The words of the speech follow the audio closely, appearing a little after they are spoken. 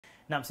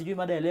Na sijui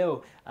mada ya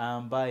leo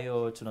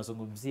ambayo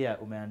tunazungumzia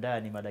umeandaa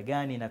ni mada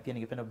gani, na pia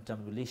ningependa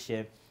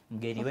kutambulishe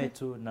mgeni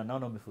wetu, na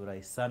naona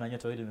umefurahi sana,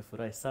 nyote wawili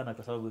umefurahi sana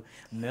kwa sababu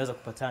mmeweza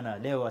kupatana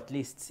leo at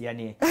least,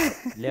 yani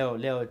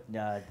leo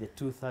the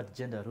 2/3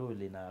 gender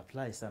rule ina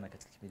apply sana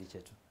katika kipindi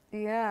chetu.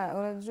 Yeah,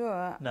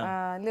 unajua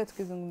leo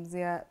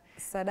tukizungumzia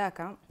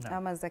sadaka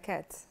ama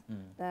zakat.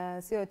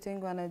 Sio watu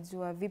wengi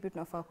wanajua vipi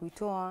tunafaa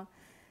kuitoa,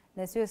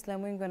 na sio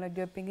Waislamu wengi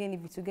wanajua pengine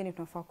vitu gani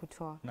tunafaa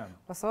kutoa.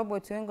 Kwa sababu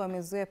watu wengi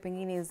wamezoea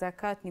pengine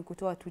zakat ni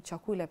kutoa tu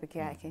chakula peke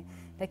yake.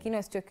 Lakini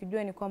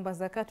wasichokijua ni kwamba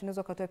zakat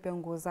unaweza kutoa pia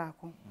nguo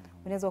zako.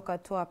 Unaweza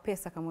kutoa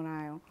pesa kama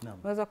unayo.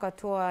 Unaweza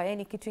kutoa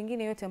yani kitu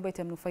kingine yote ambayo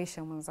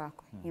itamnufaisha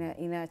mwenzako.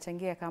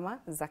 Inachangia kama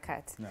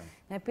zakat.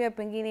 Na pia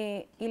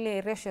pengine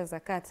ile ratio ya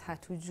zakat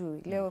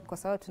hatujui. Leo kwa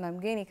sababu tuna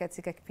mgeni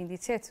katika kipindi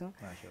chetu,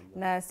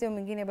 na sio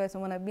mwingine bali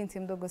tunaona binti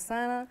mdogo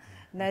sana,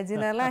 na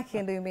jina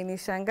lake ndio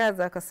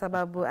imenishangaza kwa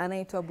sababu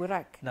anaitwa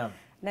Buraq.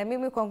 Na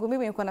mimi kwangu mimi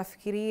nilikuwa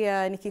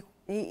nafikiria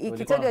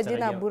ikitajwa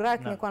jina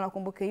Buraq nilikuwa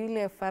nakumbuka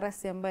yule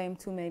farasi ambaye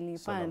Mtume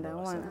alipanda,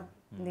 unaona?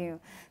 Ndio.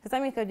 Sasa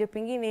mimi nikajua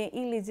pengine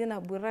ili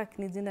jina Buraq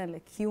ni jina la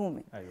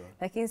kiume.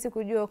 Lakini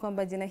sikujua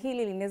kwamba jina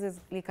hili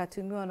linaweza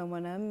likatumiwa na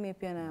mwanamume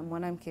pia na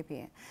mwanamke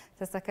pia.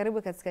 Sasa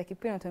karibu katika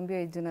kipindi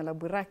tuambie jina la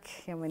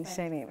Buraq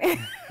yamaanisha nini?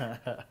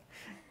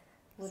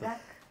 Buraq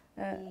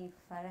ni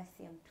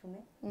farasi ya Mtume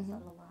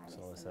sallallahu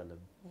alaihi wasallam.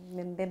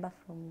 Nimembeba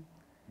from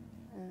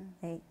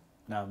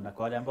na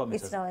kwa wale ambao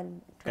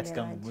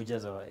katika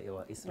mujaza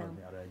wa Isra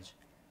Mi'raj.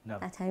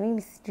 Hata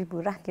mimi sijui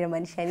Buraq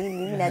inamaanisha nini.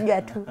 Mimi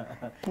najua tu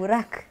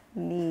Buraq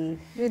ni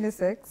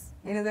unisex,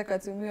 inaweza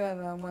kutumiwa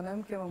na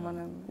mwanamke au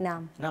mwanamume.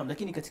 Naam,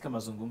 lakini katika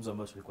mazungumzo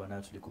ambayo tulikuwa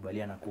nayo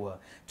tulikubaliana kuwa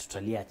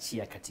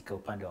tutaliachia katika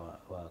upande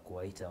wa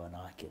kuwaita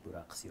wanawake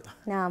Buraq, sio?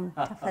 Naam,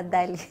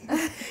 tafadhali.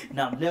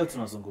 Naam, leo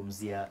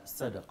tunazungumzia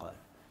sadaqa.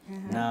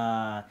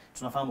 Na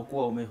tunafahamu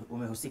kuwa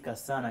umehusika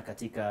sana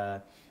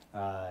katika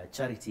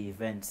charity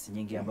events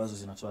nyingi ambazo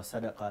zinatoa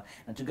sadaqa,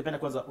 na tungependa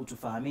kwanza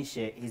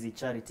utufahamishe hizi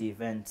charity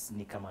events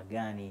ni kama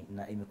gani,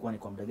 na imekuwa ni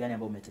kwa muda gani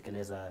ambao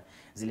umetekeleza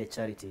zile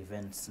charity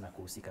events na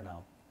kuhusika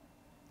nao?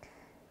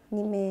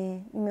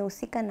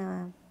 Nimehusika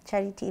na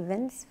charity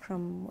events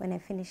from when I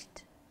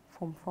finished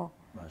form 4.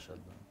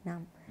 Mashallah.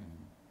 Naam.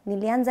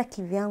 Nilianza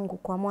kivyangu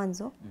kwa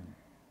mwanzo,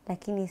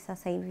 lakini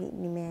sasa hivi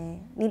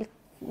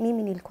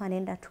mimi nilikuwa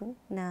naenda tu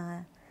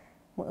na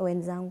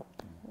wenzangu,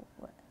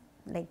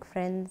 like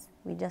friends,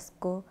 we just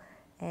go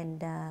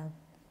and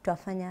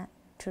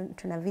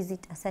tuna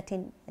visit a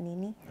certain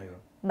nini.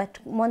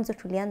 But mwanzo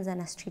tulianza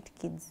na street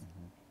kids.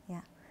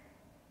 Yeah.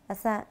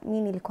 Sasa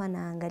mimi nilikuwa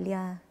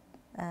naangalia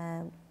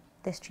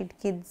the street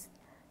kids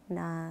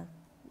na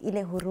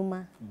ile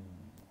huruma.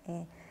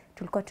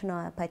 Tulikuwa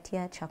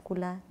tunawapatia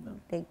chakula,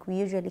 like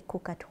we usually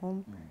cook at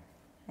home.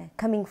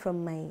 Coming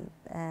from my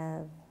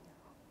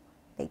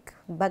like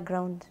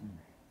background,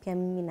 pia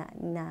mimi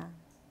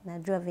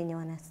najua venye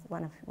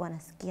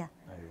wanasikia.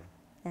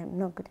 I'm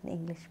not good in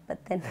English, but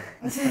then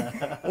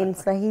in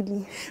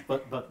Swahili.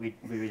 But we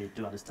really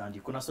do understand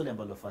you. Kuna swali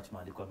ambalo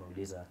Fatuma alikuwa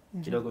ameuliza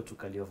kidogo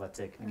tukali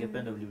overtake.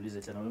 Ningependa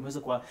uliulize tena. Ulimweza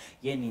kwa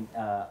yeye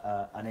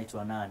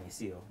anaitwa nani,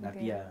 sio? Na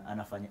pia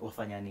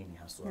wafanya nini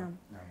haswa?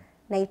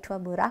 Naitwa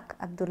Buraq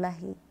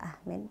Abdullahi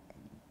Ahmed.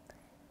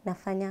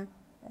 Nafanya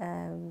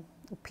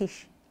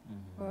upishi.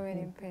 Wewe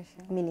ni mpishi?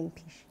 Mimi ni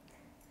mpishi.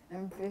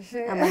 Mpishi.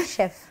 I'm a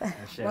chef.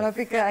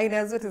 Unapika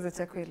aina zote za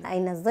chakula?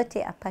 Aina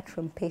zote apart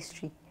from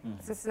pastry.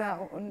 Sasa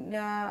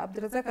na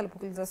Abdulrazak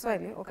alipokuuliza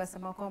swali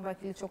ukasema kwamba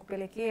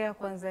kilichokupelekea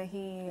kwanza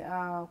hii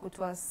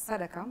kutoa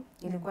sadaka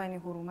ilikuwa ni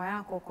huruma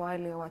yako kwa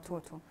wale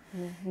watoto.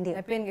 Ndio.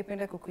 Na pia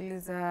ningependa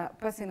kukuuliza,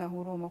 pasi na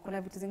huruma,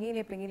 kuna vitu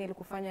zingine pengine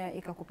ilikufanya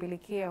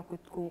ikakupelekea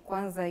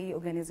kwanza hii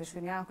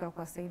organization yako ya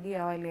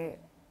kuwasaidia wale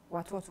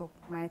watoto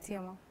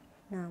mayatima?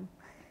 Naam.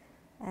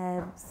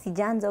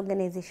 Sijaanza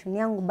organization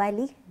yangu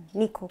bali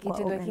niko kwa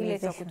organization. Kitendo kile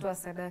cha kutoa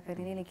sadaka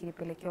ni nini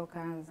kilipelekea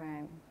ukaanza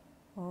yani?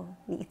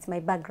 It's my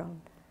background,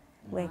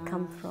 where I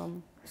come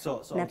from.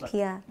 Na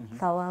pia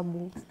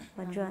thawabu,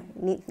 unajua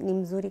ni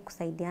mzuri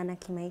kusaidiana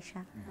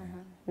kimaisha.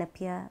 Na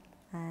pia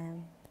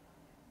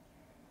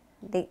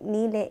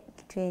ni ile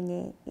kitu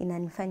yenye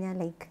inanifanya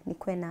like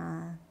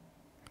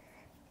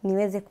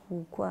niweze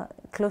kuwa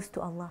close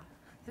to Allah.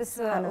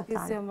 Sasa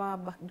ukisema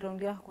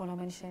background yako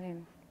unamaanisha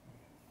nini?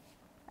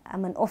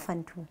 I'm an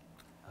orphan too.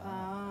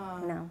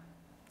 No.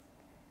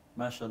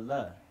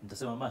 Mashallah,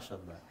 nitasema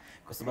mashallah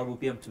kwa sababu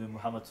pia Mtume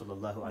Muhammad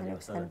sallallahu alaihi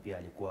wasallam pia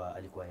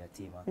alikuwa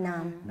yatima.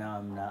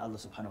 Naam, na Allah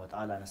subhanahu wa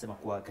ta'ala anasema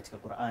kuwa katika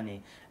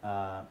Qur'ani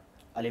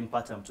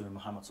alimpata Mtume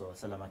Muhammad sallallahu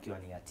alaihi wasallam akiwa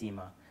ni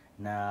yatima,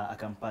 na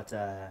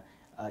akampata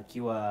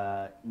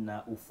akiwa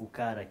na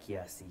ufukara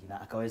kiasi,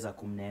 na akaweza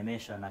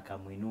kumneemesha na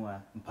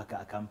akamuinua mpaka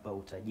akampa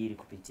utajiri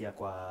kupitia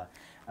kwa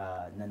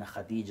nana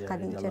Khadija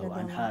radhiallahu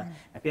anha.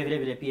 Na pia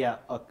vile pia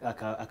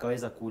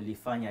akaweza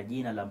kulifanya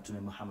jina la Mtume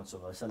Muhammad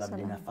sallallahu alaihi wasallam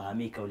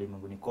linafahamika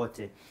ulimwenguni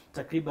kote.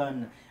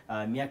 Takriban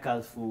miaka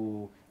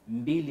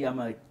 2000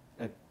 ama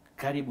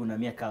karibu na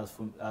miaka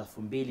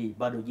 2000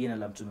 bado jina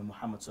la Mtume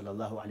Muhammad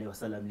sallallahu alaihi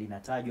wasallam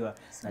linatajwa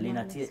na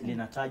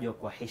linatajwa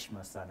kwa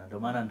heshima sana. Ndio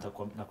maana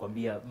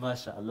nakwambia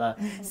mashaallah,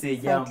 si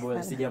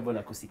jambo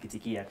la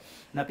kusikitikia.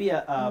 Na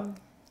pia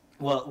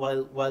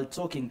while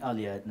talking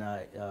earlier na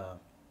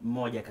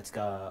mmoja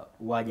katika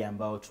waja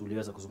ambao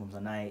tuliweza kuzungumza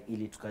naye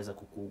ili tukaweza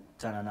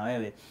kukutana na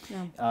wewe,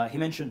 he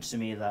mentioned to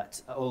me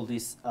that all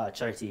these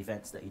charity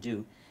events that you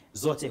do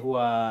zote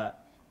huwa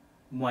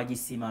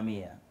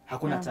mwajisimamia.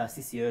 Hakuna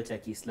taasisi yoyote ya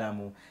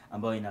Kiislamu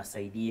ambayo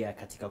inasaidia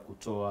katika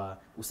kutoa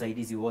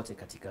usaidizi wote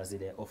katika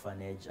zile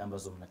orphanage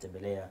ambazo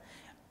mnatembelea.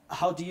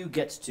 How do you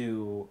get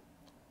to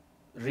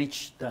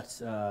reach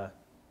that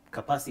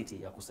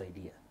capacity ya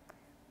kusaidia?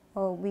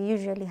 We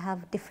usually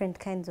have different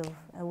kinds of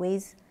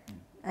ways.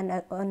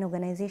 An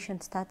organization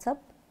starts up,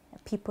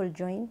 people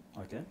join.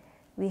 Okay.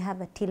 We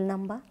have a till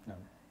number.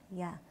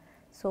 Yeah.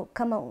 So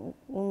kama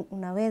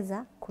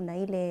unaweza, kuna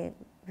ile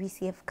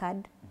VCF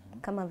card,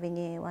 kama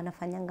venye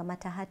wanafanyanga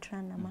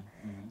matahatran ama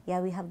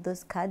yeah, we have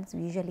those cards.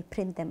 We usually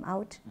print them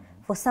out.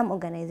 For some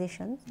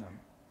organizations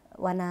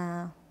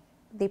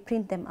they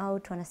print them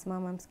out,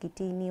 wanasimama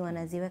msikitini,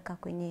 wanaziweka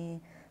kwenye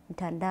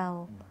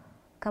mtandao.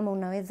 Kama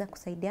unaweza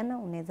kusaidiana,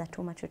 unaweza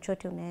tuma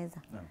chochote,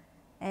 unaweza.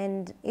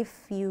 And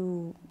if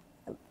you,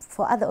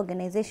 for other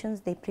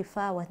organizations, they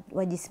prefer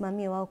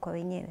wajisimamie wao kwa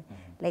wenyewe.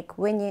 Like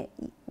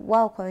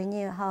wao kwa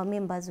wenyewe, hawa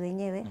members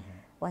wenyewe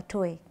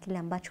watoe kile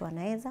ambacho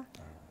wanaweza,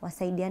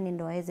 wasaidiane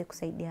ndio waweze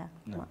kusaidia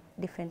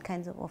different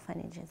kinds of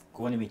orphanages.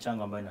 Kwa ni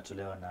michango ambayo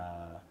inatolewa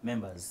na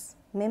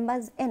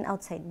members and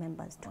outside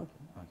members too.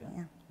 Okay.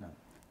 Yeah.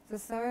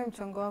 Sasa wewe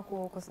mchango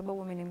wako, kwa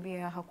sababu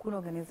umeniambia hakuna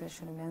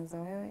organization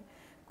umeanza wewe,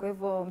 kwa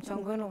hivyo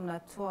mchango wenu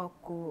mnatoa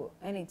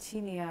yani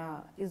chini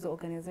ya hizo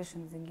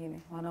organizations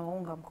zingine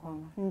wanaounga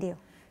mkono? Ndio.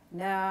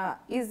 Na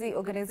hizi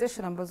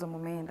organization ambazo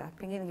mmeenda,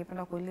 pengine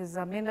ningependa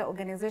kuuliza, mnaenda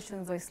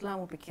organizations za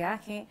Uislamu peke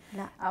yake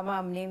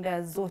ama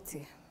mnaenda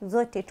zote?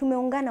 Zote,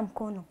 tumeungana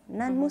mkono,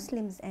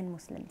 non-Muslims and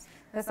Muslims.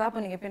 Sasa hapo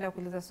ningependa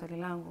kuuliza swali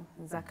langu,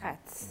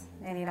 zakat.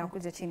 Yani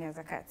inakuja chini ya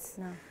zakat.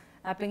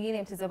 Na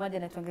pengine mtazamaji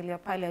anatuangalia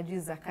pale ajui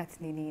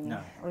zakat ni nini.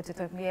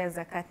 Utatuambia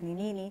zakat ni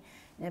nini?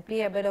 Na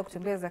pia baada ya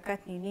kutuambia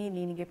zakat ni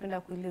nini,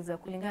 ningependa kuuliza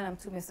kulingana na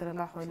Mtume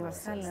sallallahu alaihi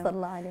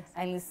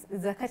wasallam,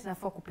 zakat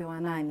inafaa kupewa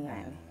nani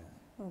yani?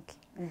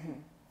 Okay.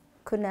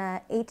 Kuna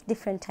 8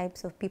 different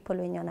types of people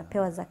wenye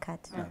wanapewa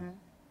zakat.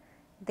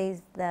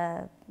 There's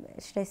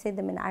should I say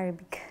them in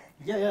Arabic?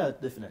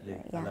 Yeah, definitely.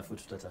 Alafu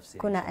tutatafsiri.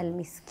 Kuna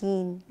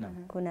al-miskin,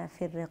 kuna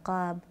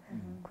firriqab,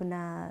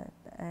 kuna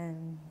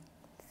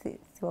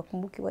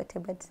siwakumbuki wote,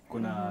 but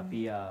kuna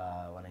pia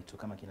wanaitwa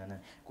kama kina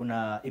nani?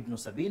 Kuna ibn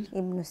sabil,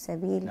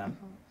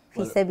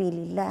 fi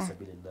sabilillah.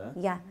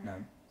 Yeah.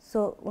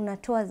 So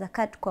unatoa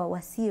zakat kwa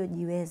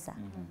wasiojiweza.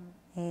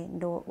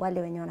 Ndo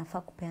wale wenye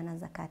wanafaa kupeana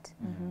zakat.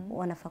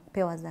 Wanafaa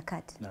kupewa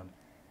zakat.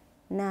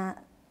 Na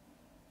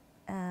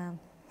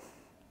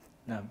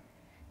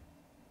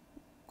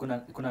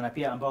kuna na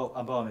pia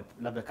ambao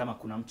labda kama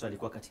kuna mtu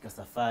alikuwa katika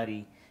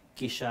safari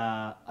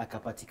kisha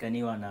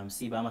akapatikaniwa na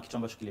msiba ama kitu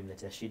ambacho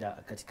kilimletea shida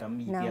katika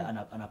mji, pia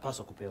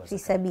anapaswa kupewa zakat.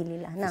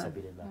 Fisabilillah.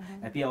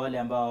 Na pia wale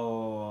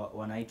ambao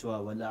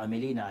wanaitwa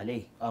wal-amilina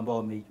alayhi, ambao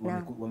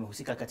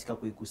wamehusika katika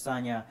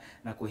kuikusanya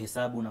na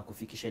kuhesabu na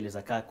kufikisha ile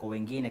zakat kwa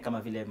wengine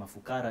kama vile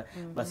mafukara,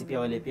 basi pia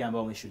wale pia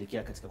ambao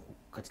wameshirikia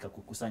katika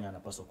kukusanya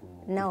wanapaswa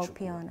nao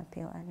pia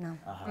wanapewa.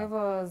 Kwa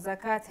hivyo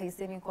zakat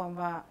haisemi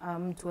kwamba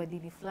mtu wa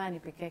dini fulani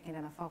pekee yake ndiye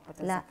anafaa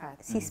kupata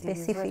zakat. Si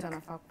specific.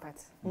 Anafaa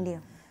kupata. Ndio.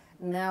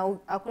 Na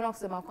hakuna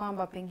kusema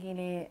kwamba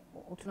pengine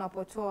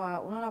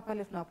tunapotoa, unaona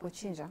pale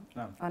tunapochinja,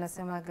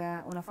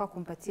 wanasemaga unafaa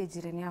kumpatia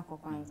jirani yako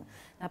kwanza.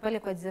 Na pale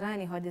kwa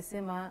jirani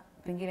hawajasema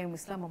pengine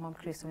Muislamu ama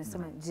Mkristo,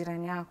 wamesema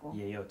jirani yako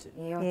yeyote.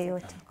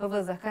 Kwa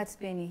hivyo zakat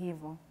pia ni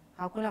hivyo.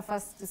 Hakuna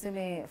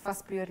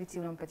first priority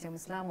unampatia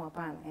Muislamu,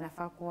 hapana.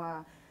 Inafaa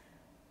kuwa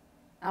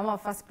ama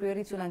first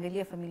priority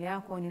unaangalia familia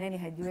yako ni nani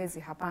hajiwezi,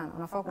 hapana.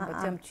 Unafaa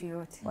kumpatia mtu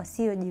yote.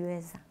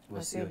 Wasiojiweza.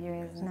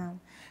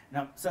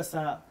 Na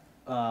sasa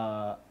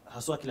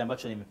haswa kile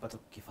ambacho nimepata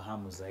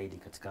kukifahamu zaidi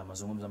katika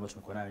mazungumzo ambayo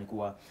tumekuwa nayo ni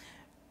kuwa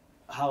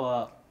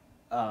hawa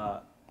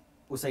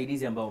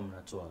usaidizi ambao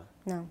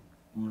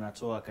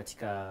mnatoa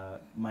katika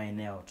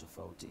maeneo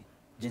tofauti,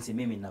 jinsi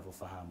mimi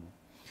ninavyofahamu.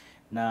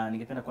 Na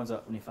ningependa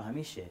kwanza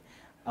unifahamishe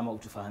ama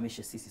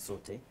utufahamishe sisi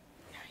sote,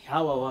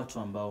 hawa watu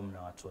ambao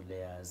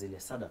mnawatolea zile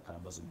sadaka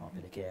ambazo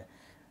mnawapelekea,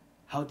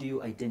 how do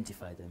you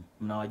identify them?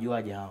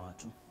 Mnawajuaje hawa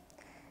watu?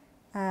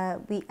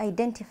 We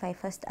identify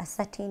first a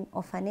certain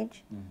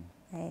orphanage.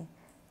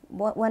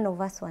 One of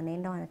us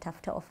wanaenda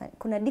wanatafuta orphanage.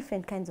 Kuna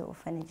different kinds of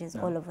orphanages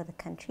all over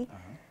the country.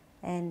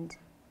 And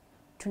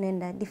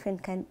tunaenda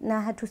different kind,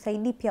 na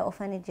hatusaidii pia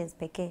orphanages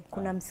pekee.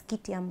 Kuna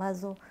msikiti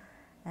ambazo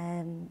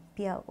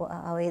pia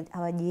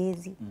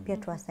hawajiwezi, pia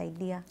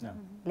tuwasaidia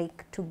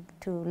like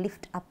to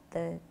lift up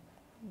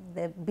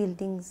the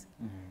buildings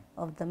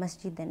of the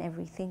masjid and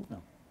everything.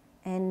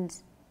 And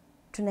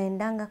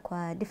tunaendanga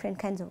kwa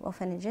different kinds of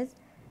orphanages.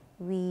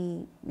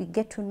 We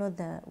get to know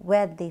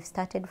where they've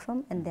started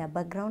from and their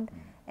background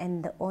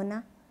and the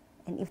owner,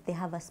 and if they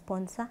have a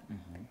sponsor.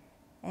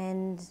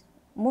 And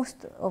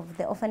most of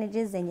the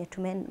orphanages zenye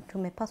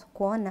tumepaswa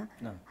kuona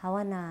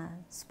hawana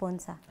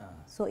sponsor.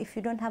 So if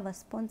you don't have a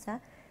sponsor,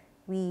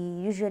 we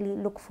usually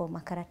look for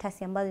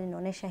makaratasi ambazo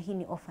inaonyesha hii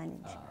ni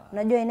orphanage.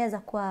 Unajua inaweza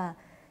kuwa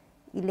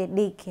ile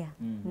daycare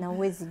na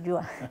uwezi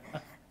jua.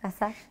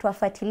 Sasa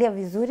tuwafuatilia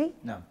vizuri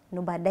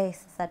na baadaye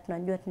sasa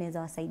tunajua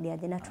tunaweza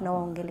wasaidiaje na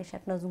tunawaongelesha,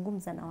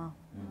 tunazungumza na wao.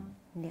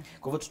 Ndio.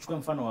 Kwa hivyo tuchukue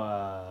mfano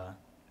wa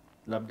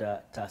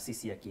labda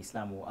taasisi ya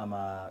Kiislamu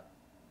ama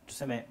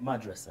tuseme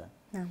madrasa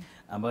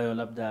ambayo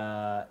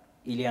labda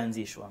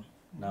ilianzishwa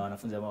na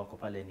wanafunzi ambao wako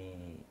pale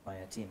ni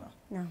mayatima.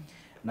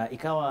 Na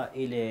ikawa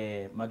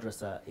ile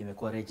madrasa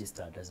imekuwa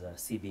registered as a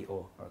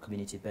CBO or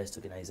community based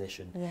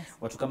organization.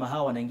 Watu kama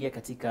hawa wanaingia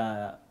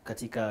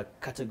katika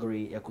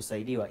category ya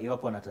kusaidiwa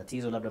iwapo wana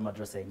tatizo, labda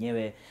madrasa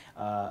yenyewe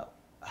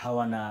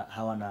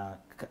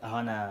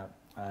hawana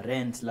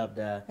rent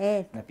labda,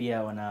 na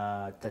pia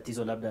wana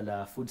tatizo labda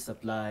la food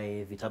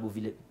supply, vitabu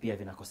vile pia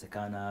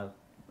vinakosekana,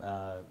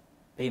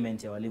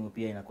 payment ya walimu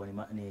pia inakuwa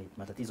ni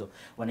matatizo.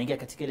 Wanaingia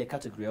katika ile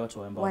category ya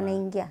watu ambao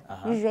wanaingia.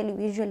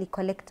 Usually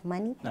collect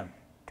money.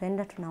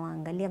 Tuenda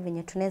tunawaangalia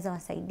venye tunaweza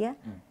wasaidia,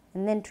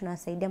 and then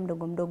tunawasaidia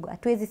mdogo mdogo.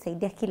 Hatuwezi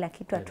saidia kila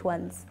kitu at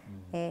once.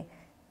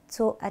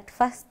 So at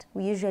first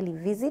we usually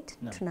visit,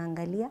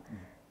 tunaangalia.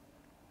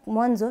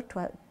 Mwanzo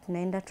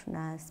tunaenda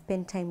tuna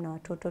spend time na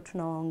watoto,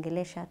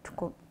 tunawaongelesha,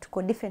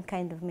 tuko different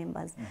kind of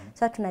members.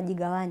 So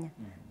tunajigawanya.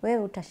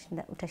 Wewe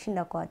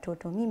utashinda kwa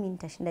watoto, mimi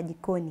nitashinda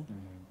jikoni.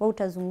 Wewe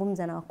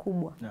utazungumza na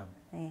wakubwa.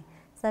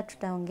 Sasa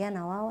tutaongea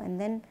na wao, and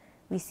then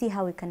we see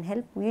how we can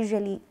help. We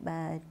usually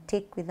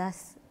take with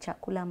us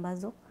chakula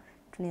ambazo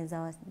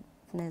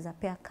tunaweza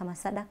pea kama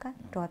sadaka,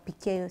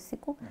 tuwapikia hiyo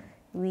siku.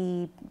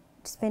 We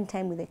spend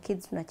time with the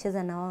kids,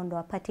 tunacheza na wao ndo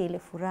wapate ile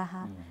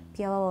furaha.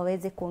 Pia wao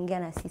waweze kuongea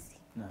na sisi.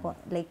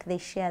 Like they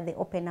share, they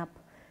open up.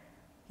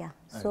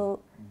 So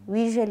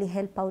we usually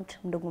help out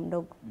mdogo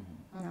mdogo.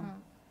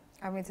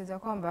 Ametaja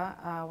kwamba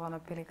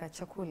wanapeleka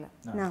chakula.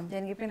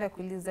 Ningependa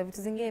kuuliza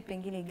vitu zingine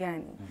pengine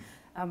gani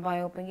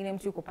ambayo pengine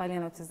mtu yuko pale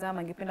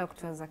anatazama angependa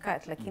kutoa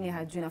zakat lakini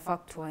hajui nafaa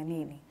kutoa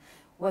nini.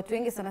 Watu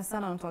wengi sana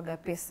wanatoa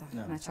pesa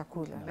na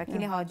chakula,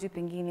 lakini hawajui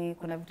pengine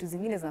kuna vitu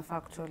zingine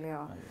zinafaa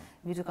kutolewa.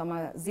 Vitu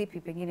kama zipi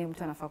pengine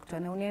mtu anafaa kutoa,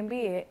 na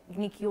uniambie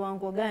ni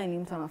kiwango gani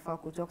mtu anafaa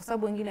kutoa, kwa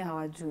sababu wengine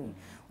hawajui.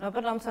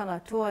 Unapata mtu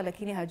anatoa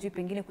lakini hajui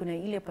pengine kuna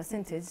ile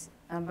percentage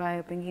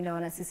ambayo pengine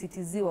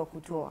wanasisitiziwa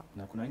kutoa.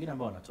 Na kuna wengine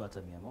ambao wanatoa hata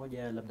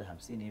 100 labda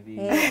 50 hivi.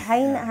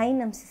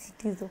 Haina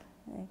msisitizo.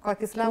 Kwa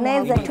Kiislamu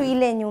unaweza tu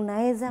ile yenye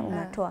unaweza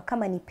unatoa,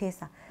 kama ni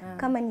pesa.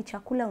 Kama ni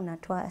chakula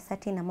unatoa a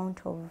certain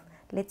amount of,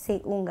 let's say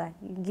unga,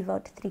 you give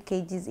out 3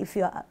 kgs if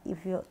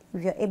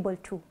you're able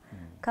to.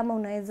 Kama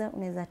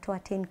unaweza toa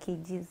 10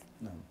 kgs.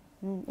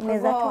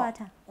 Unaweza toa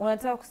hata.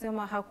 Unataka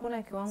kusema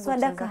hakuna kiwango cha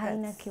Sadaqa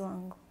haina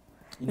kiwango.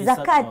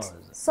 Zakat,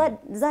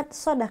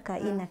 sadaqa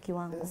ina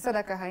kiwango.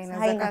 Sadaqa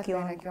haina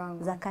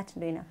kiwango. Zakat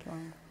ndio ina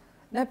kiwango.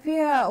 Na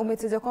pia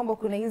umetaja kwamba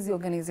kuna hizi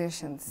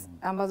organizations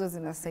ambazo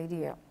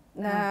zinasaidia.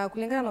 Na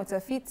kulingana na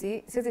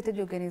utafiti, siwezi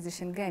taja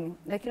organization gani,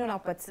 lakini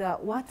unapata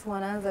watu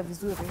wanaanza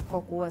vizuri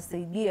kwa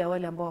kuwasaidia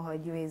wale ambao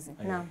hawajiwezi.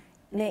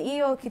 Na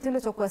hiyo kitendo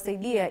cha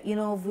kuwasaidia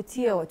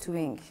inawavutia watu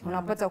wengi.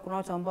 Unapata kuna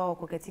watu ambao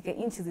wako katika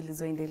nchi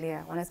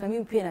zilizoendelea, wanasema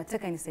mimi pia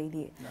nataka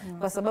nisaidie.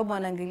 Kwa sababu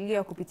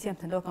wanaangalia kupitia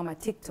mtandao kama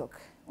TikTok,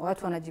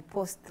 watu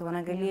wanajipost,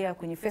 wanaangalia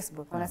kwenye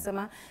Facebook,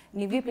 wanasema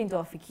ni vipi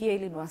nitawafikia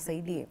ili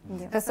niwasaidie.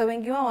 Sasa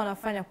wengi wao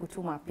wanafanya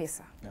kutuma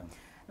pesa.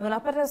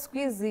 Unapata siku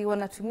hizi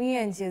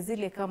wanatumia njia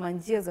zile kama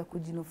njia za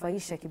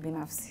kujinufaisha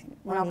kibinafsi.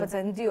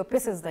 Unapata ndio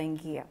pesa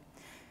zinaingia.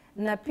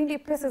 Na pindi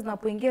pesa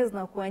zinapoingia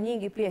zinakuwa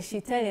nyingi, pia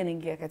shetani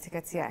anaingia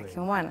katikati yake.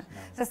 Umeona?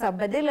 Sasa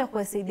badala ya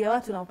kuwasaidia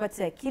watu,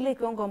 unapata kile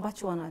kiwango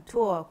ambacho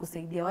wanatoa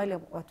kusaidia wale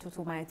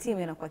watoto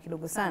mayatima inakuwa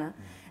kidogo sana,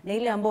 na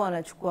ile ambao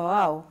wanachukua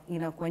wao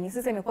inakuwa nyingi.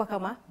 Sasa imekuwa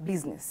kama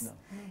business.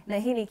 Na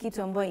hii ni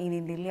kitu ambayo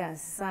inaendelea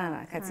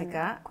sana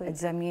katika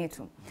jamii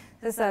yetu.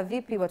 Sasa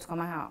vipi watu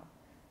kama hao?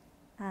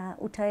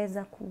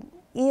 Utaweza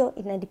hiyo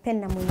ina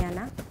depend na mwenye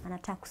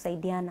anataka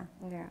kusaidiana.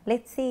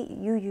 Let's say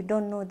you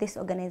don't know this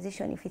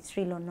organization if it's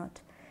real or not.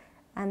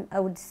 And I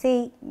would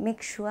say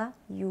make sure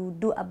you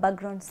do a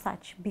background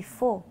search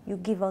before you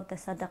give out the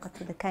sadaqa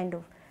to the kind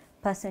of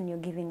person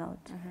you're giving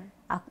out.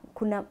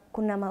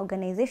 Kuna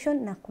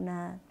organization na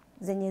kuna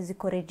zenye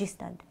ziko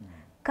registered.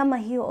 Kama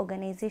hiyo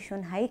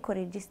organization haiko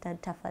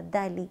registered,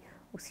 tafadhali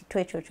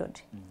usitoe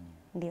chochote.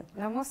 Ndio.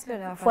 Na mostly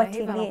wanafanya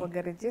hivyo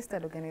kwa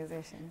registered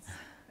organizations.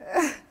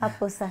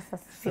 Hapo sasa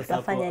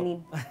tutafanya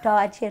nini?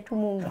 Tutawaachia tu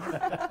Mungu.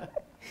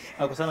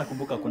 Kwa sana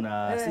kumbuka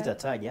kuna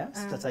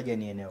sitataja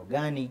ni eneo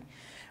gani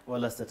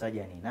wala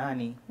sitataja ni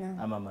nani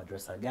ama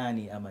madrasa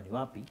gani ama ni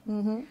wapi.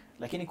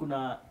 Lakini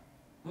kuna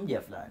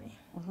mja fulani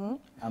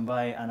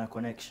ambaye ana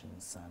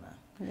connections sana.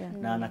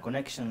 Na ana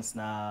connections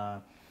na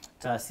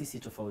taasisi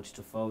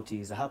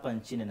tofauti za hapa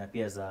nchini na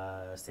pia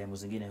za sehemu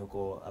zingine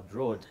huko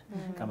abroad,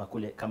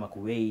 kama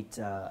Kuwait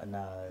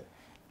na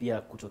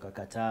pia kutoka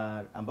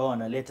Qatar, ambao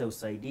analeta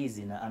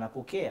usaidizi na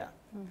anapokea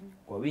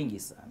kwa wingi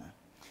sana.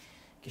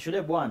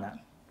 Kishule bwana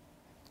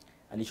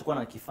alichokuwa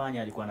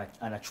anakifanya, alikuwa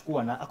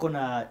anachukua na ako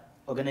na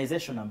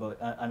organization ambayo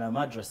ana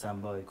madrasa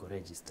ambayo iko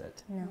registered.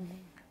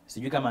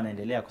 Sijui kama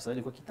anaendelea kwa sababu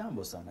ilikuwa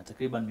kitambo sana,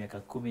 takriban miaka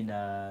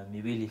 12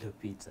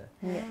 iliyopita.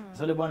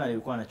 Sasa yule bwana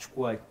alikuwa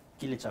anachukua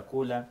kile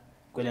chakula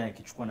kweli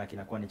anakichukua na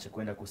kinakuwa ni cha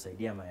kwenda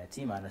kusaidia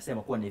mayatima.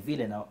 Anasema kuwa ni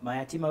vile na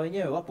mayatima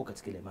wenyewe wapo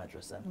katika ile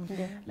madrasa.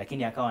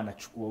 Lakini akawa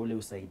anachukua ule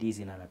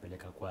usaidizi na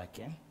anapeleka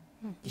kwake.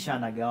 Kisha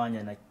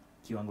anagawanya na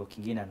kiwango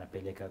kingine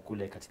anapeleka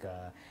kule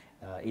katika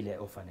ile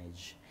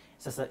orphanage.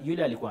 Sasa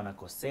yule alikuwa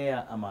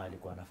anakosea ama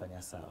alikuwa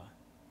anafanya sawa?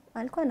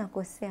 Alikuwa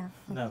anakosea.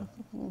 Naam.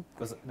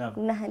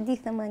 Kuna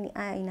hadithi kama ni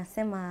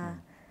inasema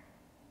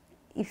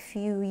if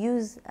you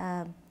use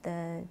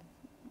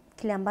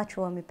kile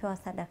ambacho wamepewa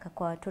sadaka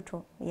kwa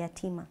watoto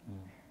yatima,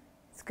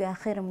 siku ya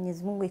akhera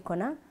Mwenyezi Mungu iko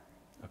na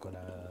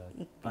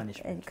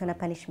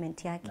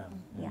punishment yake.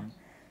 Yeah.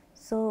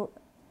 So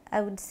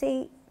I would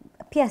say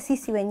pia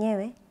sisi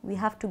wenyewe we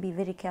have to be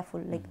very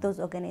careful like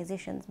those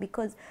organizations,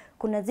 because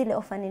kuna zile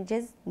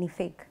orphanages ni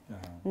fake.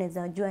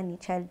 Unaweza jua ni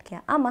child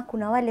care, ama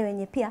kuna wale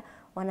wenye pia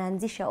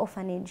wanaanzisha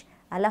orphanage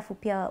alafu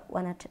pia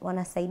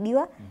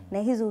wanasaidiwa na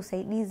hizo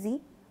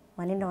usaidizi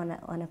wanaenda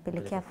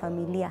wanapelekea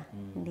familia.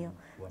 Ndio.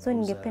 So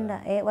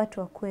ningependa watu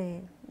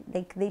wakue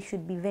like they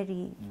should be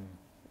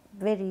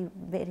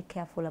very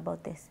careful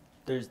about this.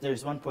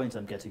 There's one point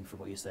I'm getting from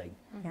what you're saying.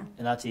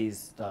 And that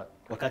is that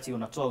wakati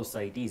unatoa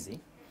usaidizi,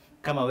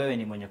 kama wewe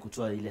ni mwenye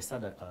kutoa ile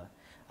sadaka,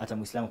 hata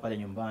Muislamu pale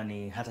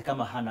nyumbani, hata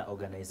kama hana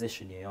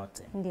organization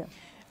yoyote, ndio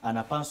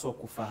anapaswa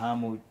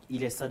kufahamu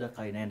ile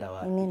sadaka inaenda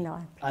wapi.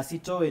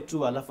 Asitoe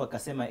tu alafu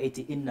akasema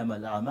eti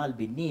innamal a'mal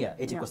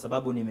binniya, eti kwa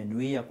sababu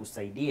nimenuia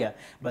kusaidia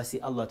basi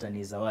Allah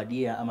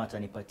atanizawadia ama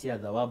atanipatia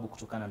thawabu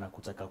kutokana na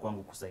kutaka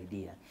kwangu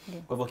kusaidia.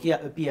 Kwa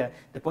hivyo pia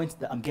the point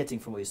that I'm getting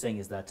from what you're saying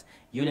is that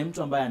yule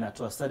mtu ambaye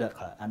anatoa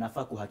sadaka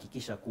anafaa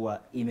kuhakikisha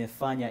kuwa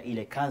imefanya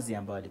ile kazi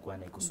ambayo alikuwa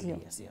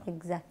anaikusudia, sio?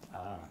 Exactly.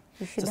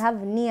 You should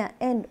have nia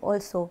and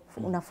also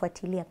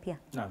unafuatilia pia.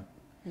 Naam.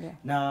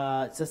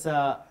 Na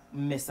sasa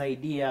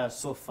mmesaidia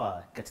so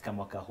far katika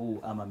mwaka huu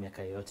ama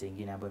miaka yote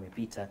ingine ambayo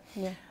imepita,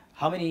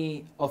 how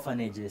many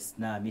orphanages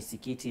na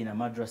misikiti na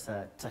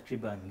madrasa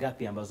takriban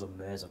ngapi ambazo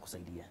mmeweza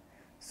kusaidia?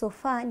 So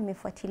far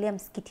nimefuatilia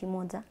msikiti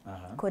moja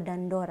kwa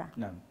Dandora.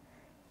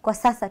 Kwa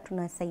sasa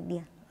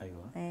tunasaidia.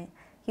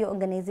 Hiyo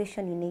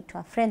organization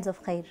inaitwa Friends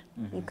of Khair.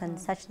 You can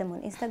search them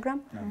on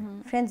Instagram.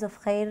 Friends of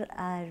Khair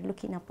are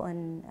looking up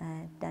on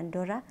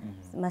Dandora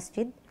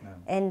Masjid.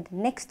 And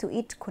next to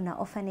it kuna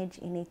orphanage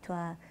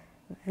inaitwa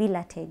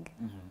Villateg.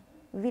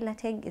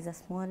 Villateg is a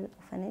small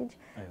orphanage.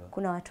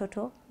 Kuna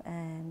watoto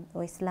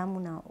Waislamu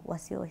na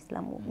wasio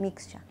Waislamu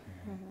mixture.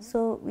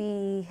 So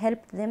we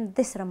helped them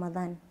this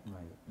Ramadan.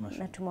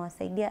 Na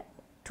tumewasaidia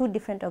 2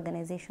 different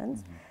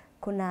organizations.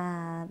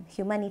 Kuna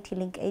Humanity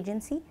Link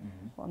Agency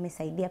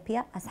wamesaidia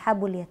pia,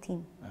 Ashabul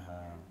Yatim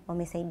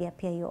wamesaidia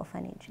pia hiyo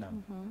orphanage.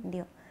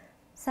 Ndio.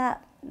 Sa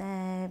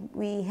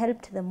we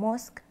helped the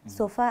mosque.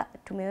 So far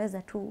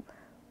tumeweza tu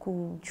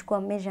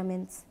kuchukua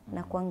measurements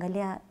na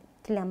kuangalia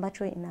kile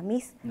ambacho ina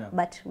miss,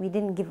 but we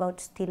didn't give out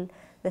still.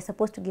 We're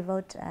supposed to give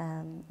out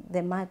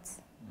the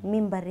mats.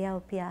 Mimbar yao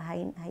pia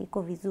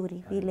haiko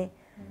vizuri vile.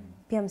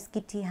 Pia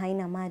msikiti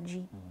haina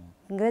maji.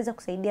 Ningeweza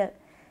kusaidia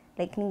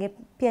like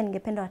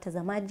ningependa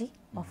watazamaji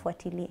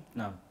wafuatilie.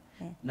 Naam.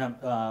 Naam,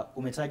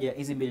 umetaja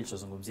hizi mbili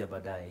tutazungumzia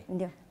baadaye.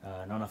 Ndio.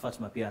 Naona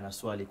Fatuma pia ana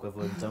swali, kwa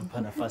hivyo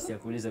nitampa nafasi ya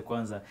kuuliza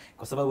kwanza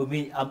kwa sababu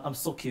I'm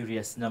so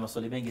curious na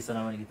maswali mengi sana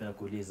ambayo ningependa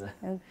kuuliza.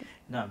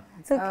 Naam.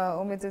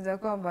 Umetaja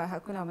kwamba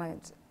hakuna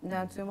maji.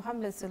 Na Mtume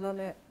Muhammad sallallahu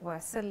alaihi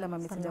wasallam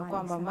ametaja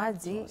kwamba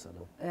maji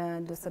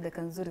ndio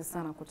sadaka nzuri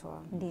sana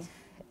kutoa. Ndio.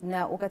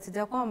 Na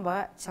ukataja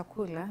kwamba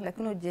chakula,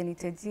 lakini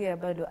hujanitajia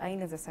bado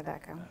aina za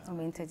sadaka.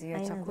 Umenitajia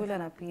chakula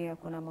na pia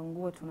kuna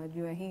manguo,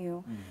 tunajua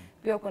hiyo.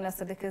 Pia kuna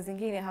sadaka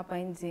zingine hapa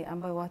nje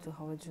ambayo watu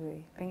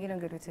hawajui. Pengine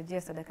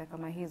ungetutajia sadaka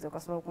kama hizo, kwa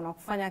sababu kuna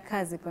kufanya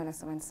kazi pia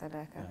nasema ni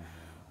sadaka.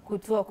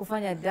 Kutoa,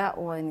 kufanya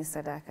da'wa ni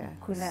sadaka.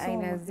 Kuna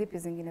aina zipi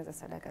zingine za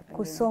sadaka pengine?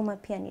 Kusoma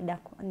pia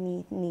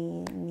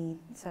ni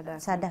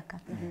sadaka.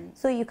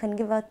 So you can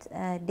give out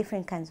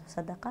different kinds of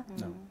sadaqa.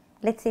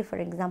 Let's say for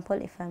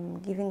example if I'm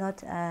giving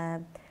out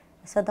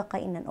sadaqa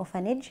in an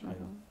orphanage,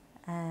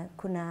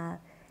 kuna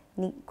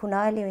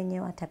wale wenye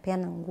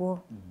watapeana nguo,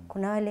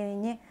 kuna wale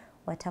wenye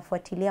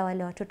watafuatilia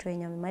wale watoto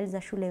wenye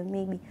wamemaliza shule,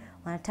 maybe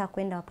wanataka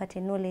kwenda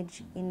wapate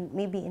knowledge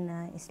maybe in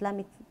a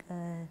Islamic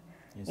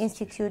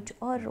institute,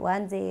 or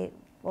waanze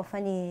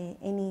wafanye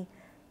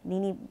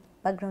any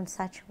background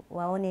search,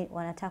 waone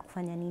wanataka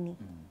kufanya nini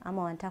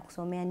ama wanataka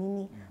kusomea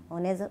nini.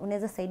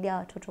 Unaweza saidia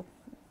watoto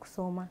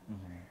kusoma.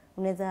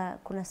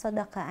 Kuna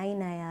sadaqa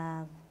aina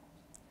ya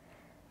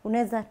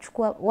unaweza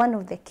chukua one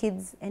of the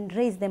kids and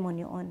raise them on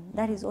your own.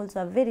 That is also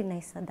a very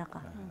nice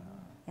sadaqa.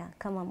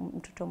 Kama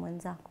mtoto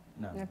mwenzako.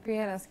 Na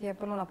pia nasikia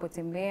pale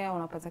unapotembea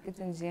unapata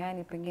kitu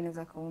njiani pengine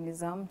za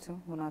kuumiza mtu,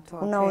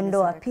 unatoa,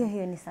 unaondoa, pia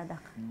hiyo ni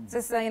sadaka.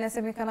 Sasa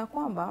inasemekana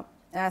kwamba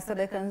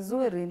sadaka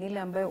nzuri ni ile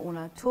ambayo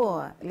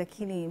unatoa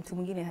lakini mtu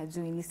mwingine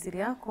hajui, ni siri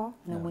yako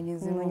na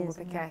Mwenyezi Mungu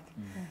peke yake.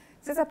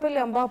 Sasa pale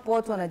ambapo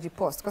watu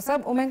wanajipost, kwa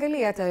sababu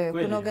umeangalia hata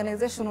wewe kuna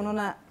organization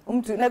unaona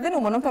mtu nadhani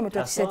umeona mtu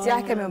ametoa t-shirt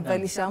yake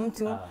amemvalisha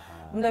mtu,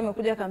 Mtu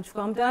amekuja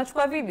akamchukua, mtu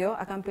anachukua video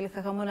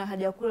akampeleka, kama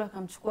hajakula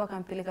akamchukua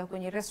akampeleka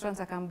kwenye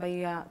restaurant,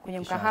 akambaia kwenye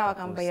mkahawa,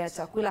 akambaia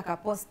chakula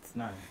akapost.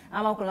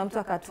 Ama kuna mtu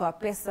akatoa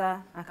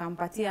pesa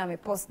akampatia,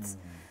 amepost.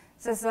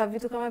 Sasa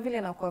vitu kama vile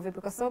inakuwa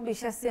vipi? Kwa sababu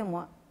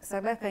ishasemwa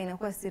sadaka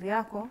inakuwa siri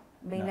yako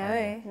baina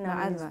wewe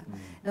na Allah.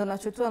 Na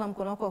unachotoa na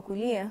mkono wako wa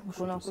kulia,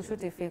 mkono wa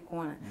kushoto ifai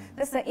kuona.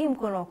 Sasa hii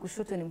mkono wa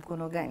kushoto ni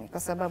mkono gani? Kwa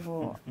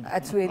sababu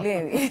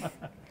atuelewi.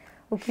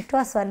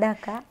 Ukitoa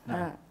sadaka,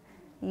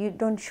 you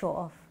don't show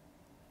off.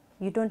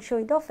 You don't show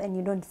it off and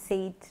you don't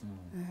say it.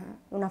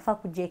 Unafaa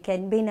kujiwekea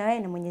baina wewe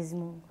na Mwenyezi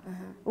Mungu.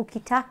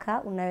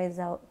 Ukitaka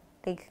unaweza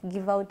like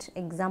give out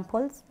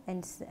examples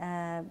and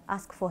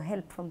ask for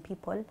help from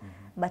people,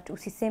 but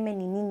usiseme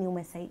ni nini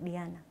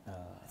umesaidiana.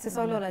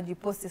 Sasa wale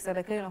wanajiposti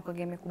sadaka hiyo inakuwa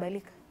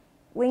imekubalika.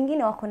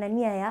 Wengine wako na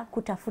nia ya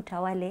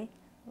kutafuta wale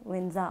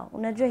wenzao.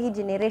 Unajua hii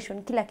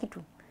generation kila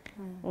kitu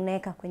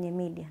unaweka kwenye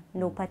media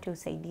ndio upate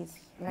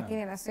usaidizi.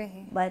 Lakini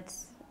nasihi. But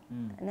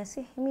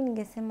nasihi mimi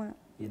ningesema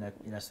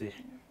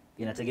inasihi.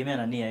 Inategemea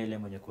na nia ile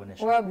mwenye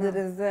kuonesha. Wa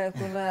Abdulrazak,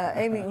 kuna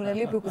yaani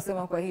unalipi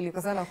kusema kwa hili?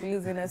 Kwa sababu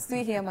nakuuliza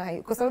nasihi ama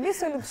hai. Kwa sababu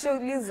sio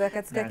tulishauliza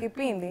katika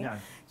kipindi.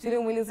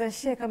 Tulimuuliza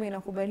shehe kama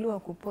inakubaliwa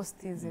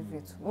kuposti hizi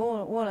vitu.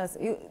 Unaona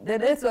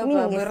dada yetu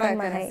hapa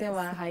Buraq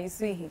anasema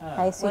haisihi.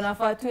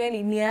 Unafaa tu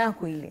yani nia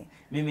yako ile.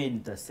 Mimi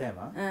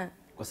nitasema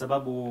kwa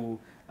sababu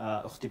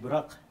Ukhti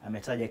Buraq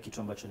ametaja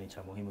kitu ambacho ni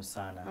cha muhimu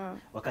sana.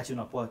 Wakati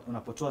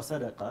unapotoa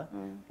sadaka,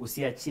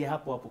 usiachie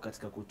hapo hapo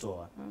katika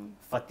kutoa.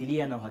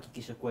 Fuatilia na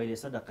uhakikishe kuwa ile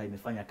sadaka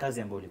imefanya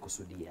kazi ambayo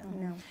ulikusudia.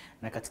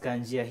 Na katika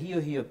njia hiyo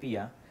hiyo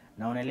pia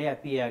naonelea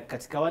pia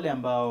katika wale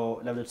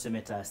ambao labda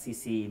tuseme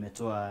taasisi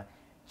imetoa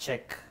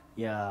check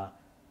ya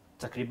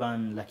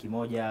takriban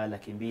 100,000,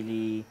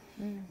 200,000,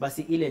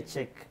 basi ile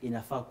check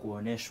inafaa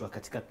kuoneshwa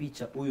katika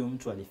picha huyu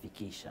mtu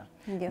alifikisha.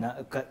 Na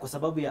kwa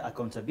sababu ya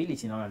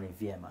accountability naona ni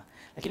vyema.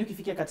 Lakini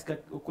ukifikia katika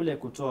kule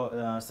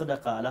kutoa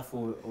sadaka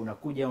alafu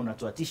unakuja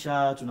unatoa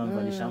t-shirt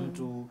unamvalisha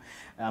mtu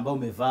ambao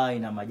umevaa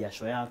ina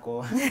majasho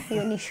yako,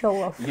 hiyo ni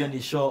show off. Hiyo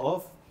ni show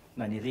off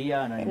na ni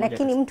ria na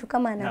lakini mtu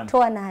kama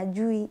anatoa na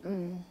hajui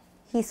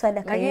hii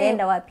sadaka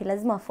inaenda wapi,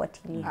 lazima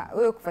afuatilie.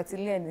 Wewe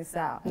kufuatilia ni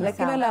sawa.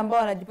 Lakini wale ambao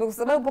wanajiposta, kwa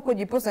sababu poko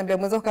jiposta ndio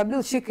mwenzako kabla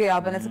ushike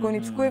hapa, nataka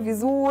unichukue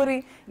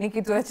vizuri,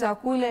 nikitoa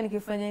chakula,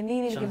 nikifanya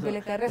nini,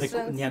 nikimpeleka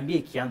restaurant. Niambie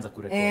ikianza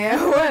kurekodi.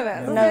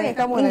 Wewe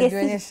kama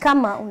unajionyesha.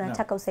 Kama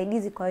unataka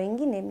usaidizi kwa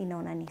wengine, mimi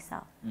naona ni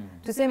sawa.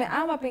 Tuseme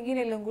ama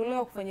pengine lengo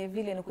lao kufanya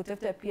vile ni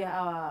kutafuta pia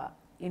hawa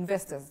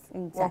investors.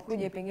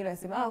 Wakuje pengine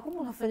wasema kumbe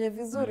unafanya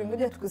vizuri,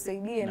 ngoja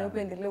tukusaidie na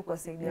upendelee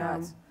kuwasaidia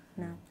watu.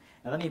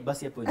 Nadhani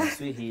basi hapo ni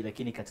swihi,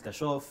 lakini katika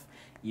show off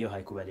hiyo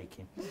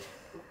haikubaliki.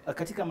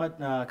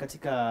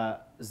 Katika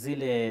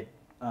zile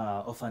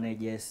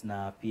orphanages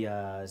na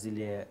pia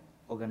zile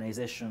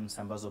organizations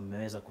ambazo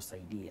mmeweza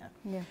kusaidia,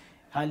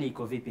 hali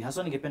iko vipi?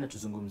 Hasa ningependa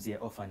tuzungumzie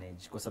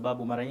orphanage kwa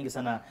sababu mara nyingi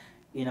sana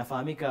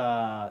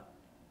inafahamika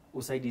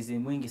usaidizi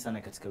mwingi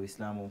sana katika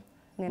Uislamu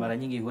mara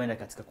nyingi huenda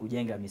katika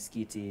kujenga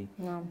misikiti,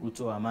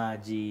 kutoa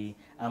maji,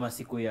 ama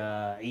siku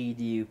ya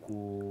Eid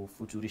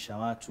kufuturisha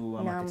watu,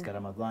 ama katika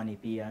Ramadhani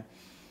pia,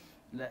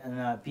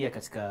 na pia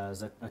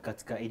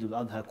katika Eidul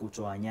Adha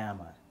kutoa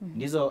nyama.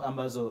 Ndizo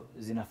ambazo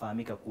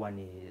zinafahamika kuwa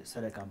ni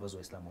sadaka ambazo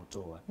Waislamu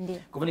hutoa. Kwa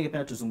hivyo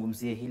ningependa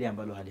tuzungumzie hili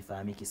ambalo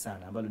halifahamiki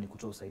sana, ambalo ni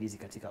kutoa usaidizi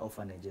katika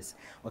orphanages.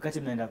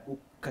 Wakati mnaenda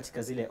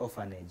katika zile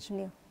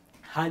orphanage,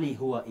 hali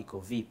huwa iko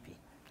vipi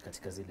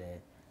katika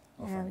zile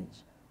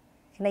orphanage?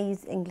 Can I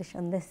use English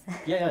on this?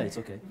 Yeah, it's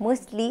okay.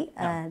 Mostly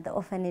the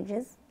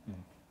orphanages,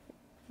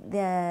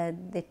 their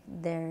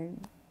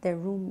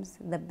rooms,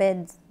 the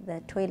beds, the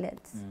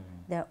toilets,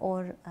 they're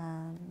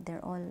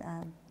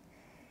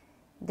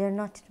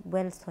not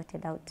well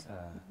sorted out.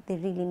 They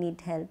really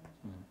need help.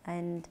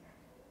 And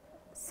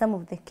some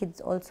of the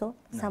kids also,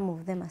 some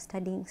of them are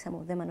studying, some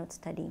of them are not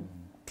studying.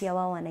 Pia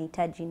wao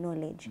wanahitaji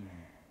knowledge.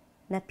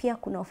 Na pia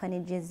kuna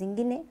orphanages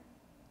zingine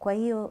kwa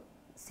hiyo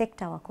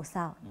sekta wako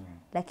sawa.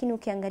 Lakini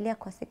ukiangalia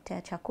kwa sekta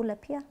ya chakula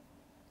pia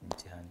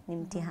ni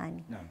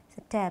mtihani.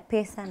 Sekta ya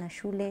pesa na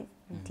shule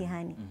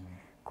mtihani.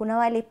 Kuna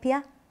wale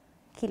pia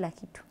kila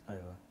kitu.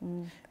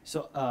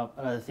 So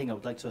another thing I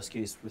would like to ask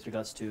you is with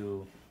regards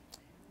to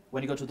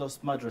when you go to those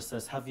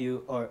madrasas, have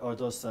you or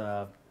those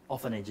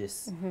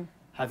orphanages,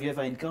 have you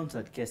ever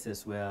encountered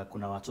cases where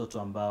kuna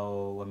watoto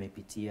ambao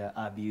wamepitia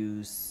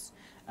abuse,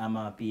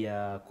 ama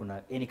pia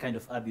kuna any kind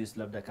of abuse,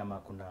 labda kama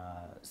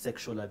kuna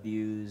sexual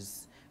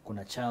abuse,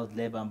 kuna child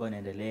labor ambayo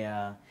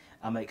inaendelea,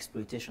 ama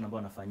exploitation ambayo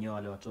wanafanywa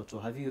wale watoto?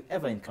 Have you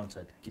ever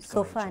encountered kids?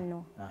 So far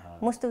no.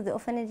 Most of the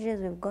orphanages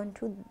we've gone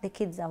to, the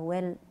kids are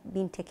well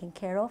being taken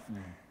care of.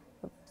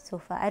 So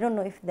far I don't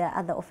know if there are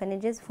other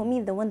orphanages. For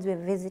me, the ones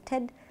we've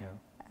visited,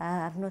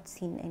 I've not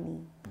seen any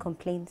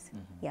complaints.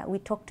 We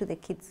talk to the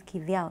kids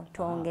kivyao,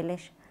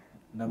 tuwaongelesha.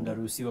 Na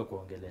mnaruhusiwa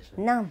kuongelesha?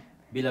 Naam.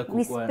 Bila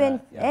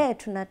kukua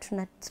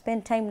tuna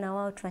spend time na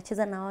wao,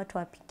 tunacheza na wao,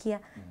 tuwapikia.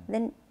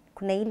 Then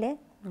kuna ile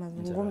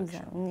mazungumzo,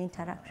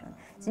 interaction.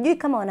 Sijui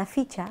kama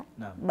wanaficha,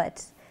 but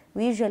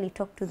we usually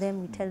talk to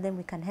them, we tell them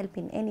we can help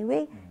in any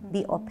way,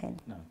 be open.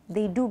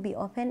 They do be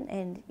open,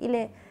 and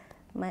ile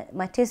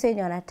mateso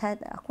yenye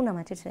wanataja, hakuna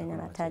mateso yenye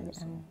wanataja.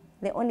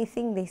 The only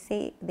thing they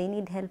say they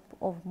need help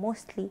of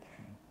mostly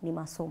ni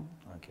masomo.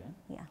 Okay.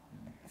 Yeah.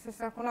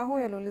 Sasa kuna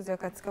huyo aliuliza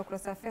katika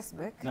ukurasa wa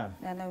Facebook na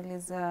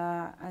anauliza,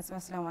 anasema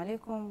asalamu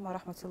alaykum wa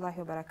rahmatullahi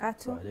wa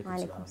barakatuh. Wa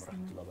alaykum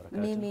salaam.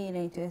 Mimi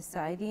naitwa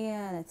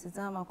Saidia,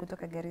 natazama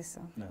kutoka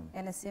Garissa.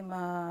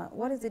 Anasema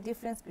what is the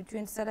difference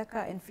between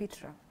sadaqa and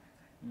fitra?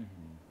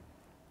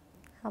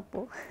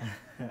 Hapo.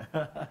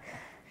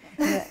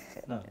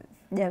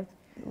 Yeah,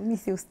 mimi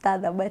si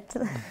ustadha but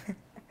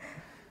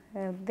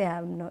they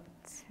are not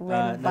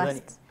well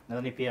versed.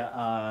 Nadhani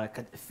pia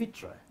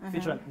fitra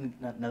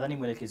nadhani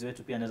mwelekezi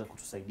wetu pia anaweza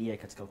kutusaidia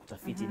katika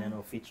kutafiti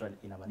neno fitra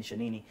inamaanisha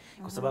nini,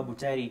 kwa sababu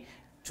tayari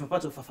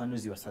tumepata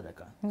ufafanuzi wa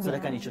sadaka.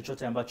 Sadaka ni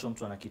chochote ambacho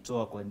mtu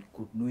anakitoa kwa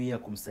kunuia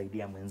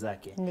kumsaidia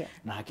mwenzake,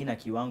 na hakina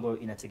kiwango,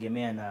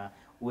 inategemea na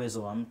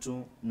uwezo wa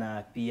mtu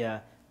na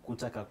pia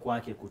kutaka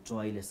kwake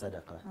kutoa ile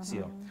sadaka,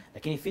 sio?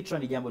 Lakini fitra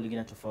ni jambo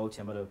lingine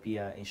tofauti ambalo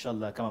pia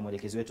inshallah kama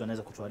mwelekezi wetu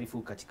anaweza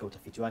kutuarifu katika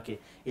utafiti wake,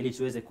 ili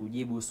tuweze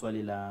kujibu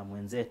swali la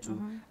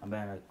mwenzetu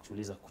ambaye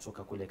anatuuliza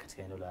kutoka kule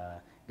katika eneo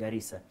la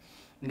Garissa.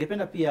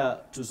 Ningependa pia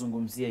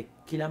tuzungumzie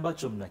kile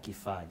ambacho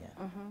mnakifanya.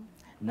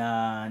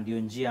 Na ndio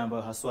njia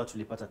ambayo haswa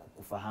tulipata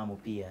kukufahamu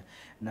pia,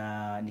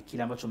 na ni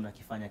kile ambacho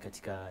mnakifanya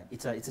katika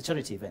it's a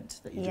charity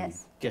event that you do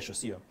kesho,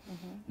 sio?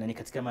 Na ni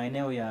katika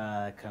maeneo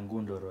ya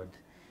Kangundo Road.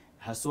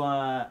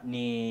 Haswa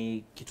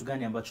ni kitu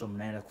gani ambacho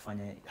mnaenda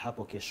kufanya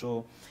hapo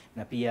kesho,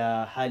 na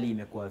pia hali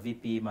imekuwa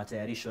vipi,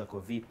 matayarisho yako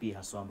vipi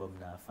haswa ambayo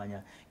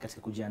mnafanya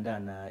katika kujiandaa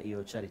na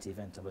hiyo charity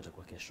event ambayo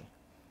itakuwa kesho?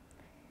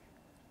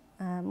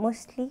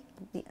 Mostly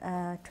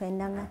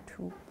tuendanga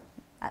tu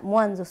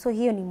mwanzo, so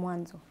hiyo ni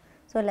mwanzo,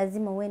 so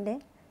lazima uende,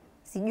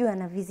 sijui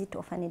ana visit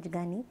orphanage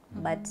gani,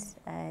 but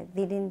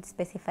they didn't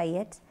specify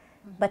yet.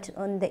 But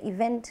on the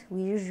event,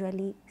 we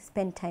usually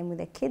spend time with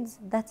the kids.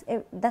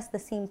 That's the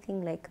same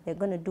thing like they're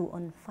going to do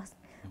on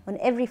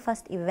every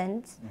first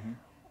event,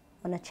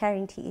 on a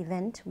charity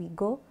event. We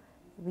go,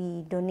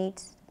 we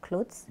donate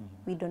clothes,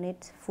 we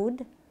donate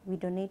food, we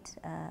donate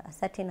a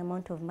certain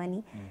amount of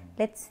money.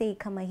 Let's say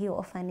kama hiyo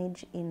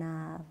orphanage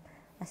ina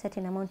a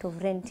certain amount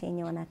of rent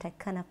yenye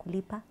wanatakana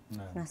kulipa,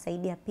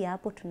 tunasaidia pia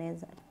hapo,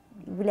 tunaweza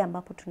vile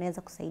ambapo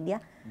tunaweza kusaidia,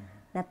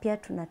 na pia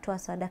tunatoa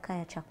sadaka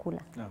ya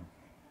chakula.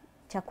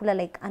 Chakula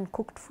like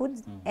uncooked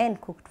foods and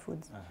cooked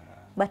foods.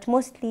 But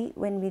mostly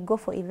when we go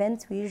for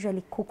events, we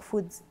usually cook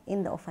foods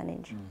in the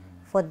orphanage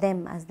for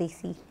them as they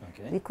see.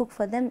 We cook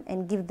for them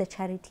and give the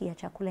charity ya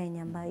chakula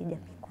yenye ambayo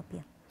haijapikwa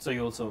pia. So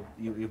you also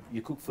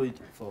you cook food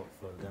for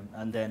them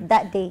and then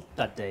that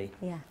day.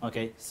 Yeah.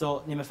 Okay.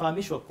 So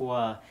nimefahamishwa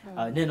kuwa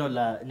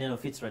neno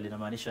fitra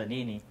linamaanisha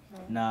nini,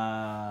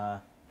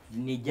 na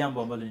ni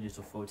jambo ambalo ni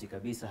tofauti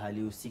kabisa,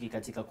 halihusiki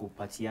katika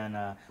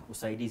kupatiana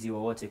usaidizi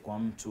wowote kwa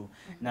mtu.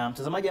 Na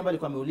mtazamaji ambaye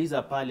alikuwa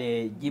ameuliza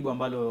pale, jibu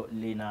ambalo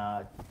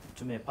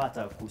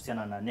tumepata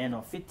kuhusiana na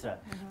neno fitra.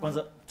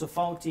 Kwanza,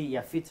 tofauti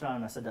ya fitra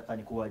na sadaka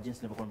ni kuwa,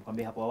 jinsi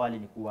nilivyokuambia hapo awali,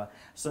 ni kuwa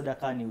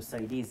sadaka ni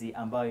usaidizi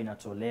ambayo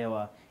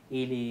inatolewa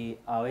ili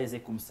aweze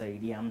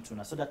kumsaidia mtu,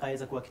 na sadaka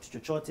inaweza kuwa kitu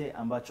chochote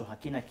ambacho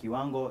hakina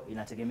kiwango,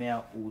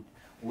 inategemea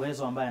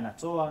uwezo ambaye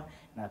anatoa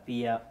na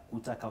pia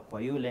kutaka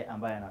kwa yule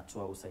ambaye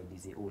anatoa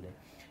usaidizi ule.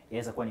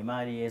 Yaweza kuwa ni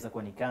mali, yaweza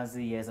kuwa ni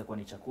kazi, yaweza kuwa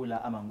ni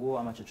chakula ama nguo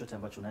ama chochote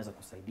ambacho unaweza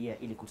kusaidia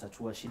ili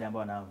kutatua shida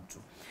ambayo anayo mtu.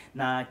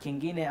 Na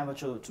kingine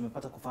ambacho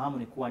tumepata kufahamu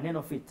ni kuwa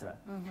neno fitra.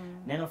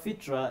 Neno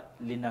fitra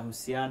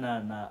linahusiana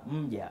na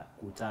mja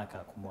kutaka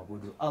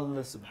kumwabudu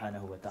Allah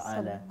subhanahu wa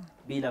ta'ala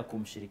bila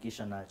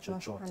kumshirikisha na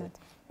chochote.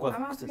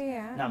 Ama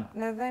pia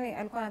nadhani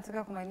alikuwa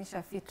anataka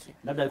kumaanisha fitri.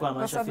 Labda alikuwa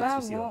anamaanisha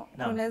fitri, sio? Kwa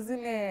sababu kuna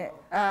zile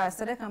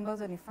sadaka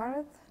ambazo ni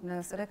faradh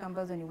na sadaka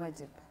ambazo ni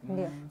wajib.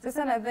 Ndio.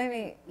 Sasa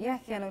nadhani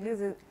yake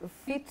anauliza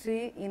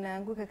fitri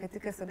inaanguka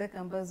katika sadaka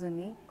ambazo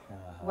ni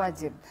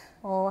wajib.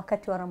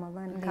 Wakati wa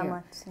Ramadhani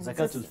kama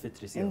zakatul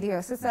fitri, sio?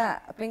 Ndio.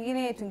 Sasa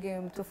pengine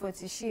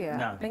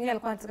tungemtofautishia. Pengine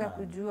alikuwa anataka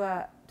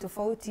kujua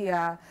tofauti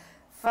ya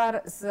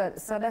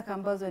sadaka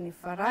ambazo ni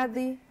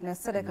faradhi na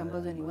sadaka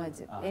ambazo ni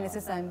wajib. Yaani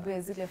sasa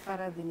ambiwe zile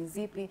faradhi ni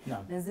zipi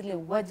na zile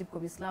wajib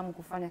kwa Uislamu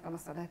kufanya kama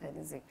sadaka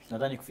ni zipi.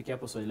 Nadhani kufikia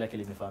hapo swali lake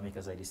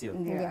limefahamika zaidi, sio?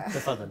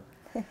 Tafadhali.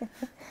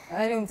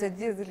 Yaani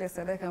umtajie zile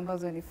sadaka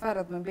ambazo ni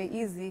faradhi, mwambie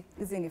hizi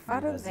ni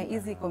faradhi na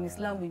hizi kwa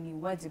Uislamu ni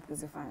wajib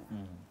kuzifanya.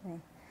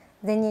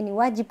 Zenye ni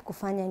wajib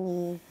kufanya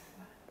ni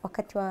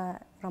wakati wa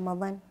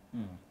Ramadhani.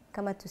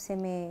 Kama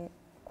tuseme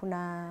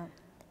kuna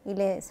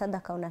ile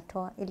sadaka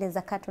unatoa, ile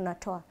zakat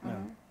unatoa,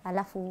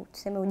 alafu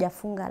tuseme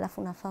hujafunga,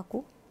 alafu unafaa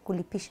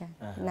kulipisha,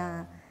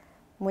 na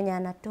mwenye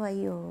anatoa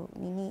hiyo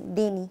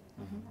deni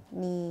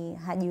ni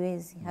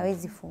hajiwezi,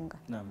 hawezi funga.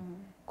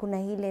 Kuna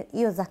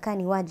hiyo zakat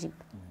ni wajib,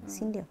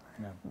 si ndio?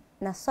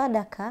 Na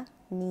sadaka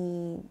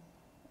ni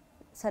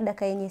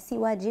sadaka yenye si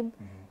wajib,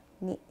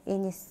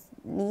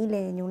 ni ile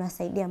yenye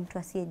unasaidia mtu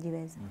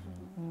asiyejiweza.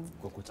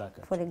 Kwa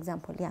kutaka. For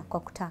example, kwa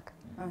kutaka.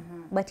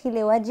 But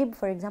ile wajib,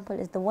 for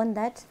example, is the one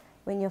that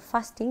when you're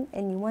fasting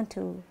and you want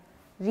to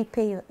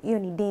repay hiyo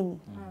ni deni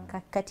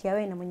kati ya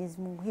wewe na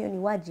Mwenyezi Mungu, hiyo ni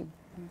wajib.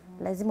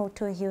 Lazima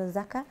utoe hiyo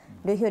zaka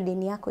ndio hiyo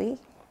deni yako hii.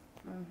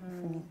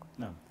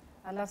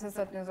 Alafu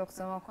sasa tunaweza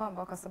kusema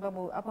kwamba kwa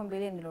sababu hapo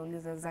mbele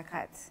niliuliza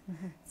zakat.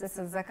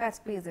 Sasa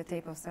zakat pia is a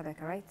type of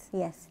sadaqa, right?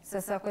 Yes.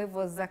 Sasa kwa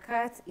hivyo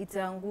zakat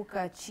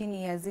itaanguka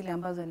chini ya zile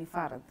ambazo ni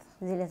faradh.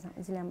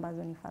 Zile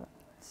ambazo ni faradh.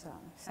 Sawa,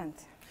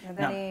 asante.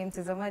 Nadhani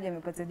mtazamaji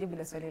amepata jibu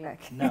la swali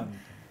lake. Naam.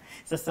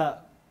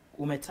 Sasa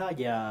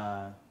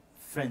umetaja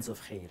Friends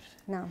of Khair.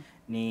 Naam.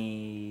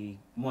 Ni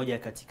moja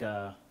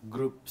katika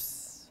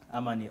groups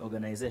ama ni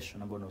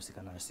organization ambayo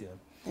unahusika nayo, sio?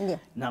 Ndio.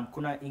 Naam,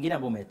 kuna ingine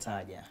ambayo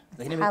umetaja.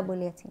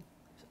 Ashabul yatim.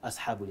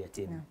 Ashabul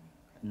yatim.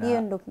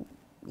 Hiyo ndo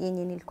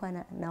yenye nilikuwa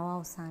na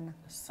wao sana.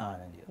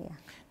 Sana ndio. Yeah.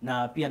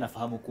 Na pia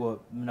nafahamu kuwa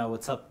mna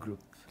WhatsApp group,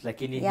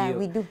 lakini yeah, hiyo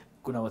we do.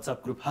 Kuna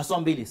WhatsApp group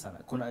haswa mbili sana.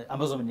 Kuna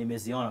ambazo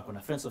nimeziona, kuna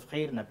Friends of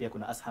Khair na pia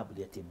kuna Ashabul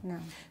Yatim.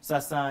 Naam.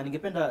 Sasa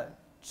ningependa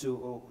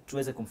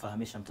tuweze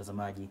kumfahamisha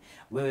mtazamaji,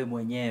 wewe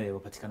mwenyewe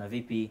wapatikana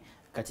vipi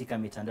katika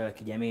mitandao ya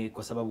kijamii,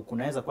 kwa sababu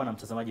kunaweza kuwa na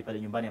mtazamaji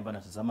pale nyumbani ambaye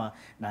anatazama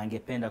na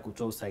angependa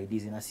kutoa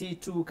usaidizi, na si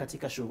tu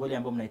katika shughuli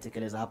ambayo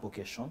mnaitekeleza hapo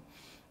kesho,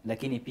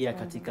 lakini pia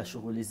katika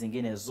shughuli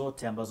zingine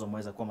zote ambazo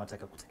mweza kuwa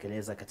mnataka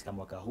kutekeleza katika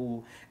mwaka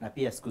huu na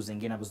pia siku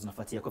zingine ambazo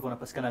zinafuatia. Kwa hivyo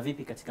unapatikana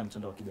vipi katika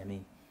mtandao wa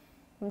kijamii?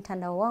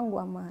 Mtandao wangu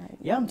ama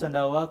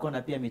mtandao wako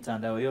na pia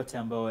mitandao yote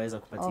ambayo waweza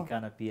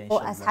kupatikana pia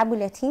inshallah.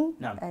 Ashabul Yatim,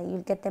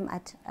 you'll get them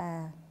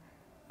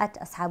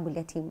at Ashabul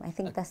Yatim. I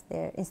think that's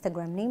their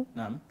Instagram name.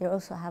 They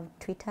also have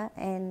Twitter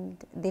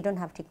and they don't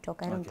have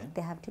TikTok. I don't think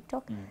they have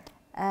TikTok.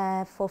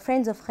 For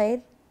Friends of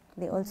Khair,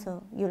 they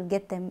also, you'll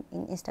get them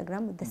in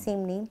Instagram with the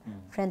same name,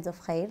 Friends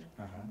of Khair.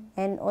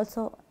 And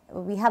also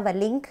we have a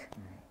link.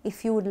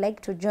 If you would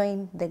like to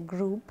join the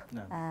group,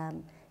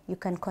 you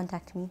can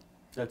contact me.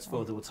 That's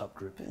for the WhatsApp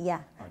group?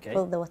 Yeah,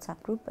 for the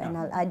WhatsApp group, and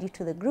I'll add you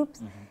to the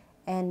groups.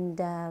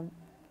 And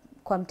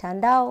kwa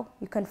mtandao,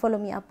 you can follow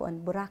me up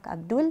on Buraq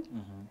Abdul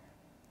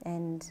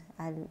and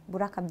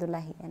Buraq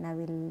Abdullahi, and I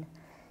will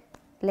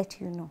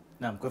let you know.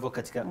 Naam, kwa hivyo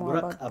katika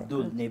Buraq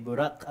Abdul ni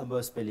Buraq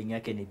ambayo spelling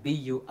yake ni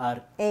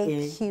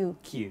B-U-R-A-Q.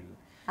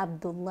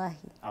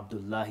 Abdullahi.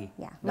 Abdullahi.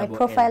 Yeah, my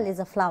profile is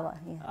a flower.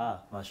 Yeah.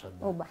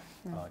 Mashallah. Oba.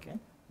 Okay.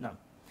 Naam.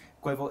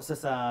 Kwa hivyo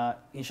sasa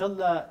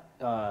inshallah,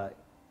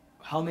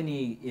 how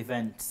many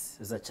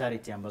events za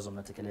charity ambazo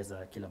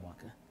mnatekeleza kila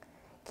mwaka?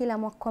 Kila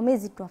mwaka kwa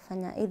mwezi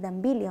tuwafanya either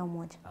 2 au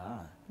 1.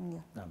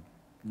 Ndio. Naam.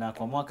 Na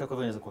kwa mwaka kwa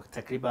hivyo inaweza kuwa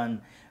takriban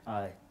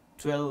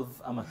 12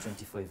 ama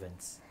 24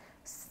 events.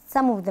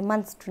 Some of the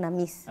months tuna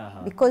miss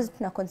because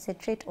tuna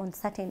concentrate on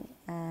certain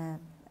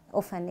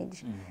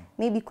orphanage.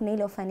 Maybe kuna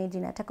ile orphanage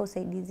inataka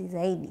usaidizi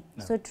zaidi.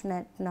 So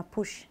tuna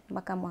push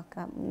mpaka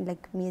mwaka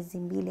like miezi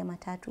 2 ama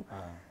 3.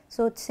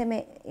 So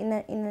tuseme in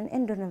an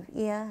end of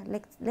year,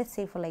 like let's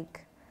say for like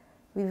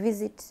we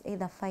visit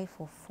either 5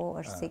 or 4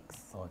 or 6,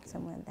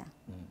 somewhere there.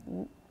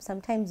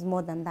 Sometimes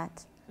more than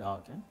that.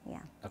 Okay.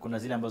 Yeah. Na kuna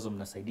zile ambazo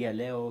mnasaidia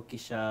leo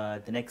kisha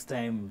the next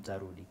time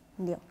mtarudi.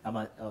 Ndio.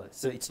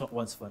 So it's not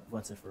once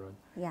and for all.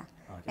 Yeah.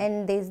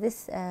 And there's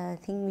this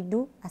thing we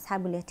do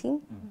Ashabul Yatim.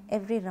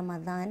 Every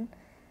Ramadan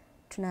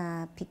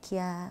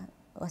tunapikia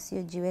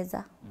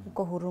wasiojiweza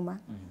huko Huruma.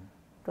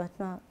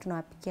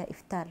 Tunawapikia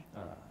iftar.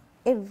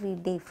 Every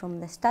day from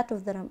the start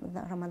of the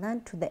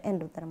Ramadan to the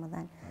end of the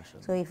Ramadan.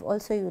 So if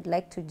also you would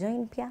like to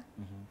join pia,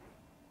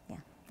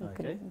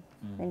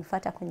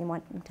 nifuata kwenye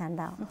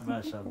mtandao.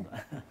 Mashallah.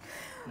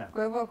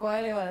 Kwa hivyo kwa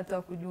wale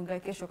wanataka kujiunga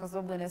kesho, kwa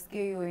sababu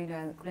nasikia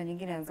hiyo kuna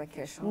nyingine inaanza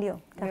kesho. Ndio,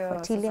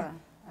 tafuatilia.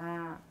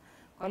 Kwa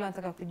wale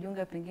wanataka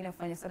kujiunga pengine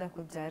kufanya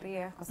sadaqa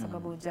jaria, kwa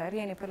sababu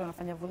jaria ni pale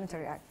wanafanya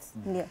voluntary acts.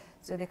 Ndio.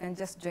 So they can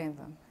just join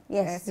them.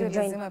 Yes, sio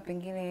lazima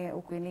pengine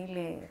uko ni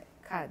ile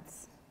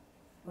cards.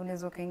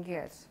 Unaweza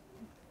kaingia.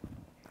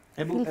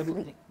 Hebu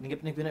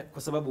ningependa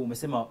kwa sababu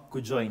umesema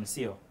kujoin,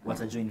 sio?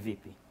 Watajoin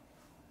vipi?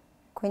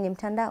 Kwenye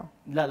mtandao?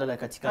 La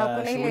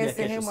katika shughuli ya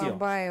kesho, sio?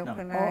 Ambayo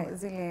kuna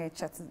zile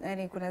chats,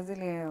 yani kuna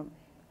zile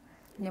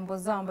nyimbo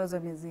zao ambazo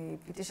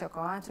wamezipitisha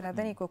kwa watu.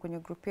 Nadhani iko kwenye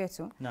group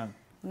yetu. Naam.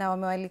 Na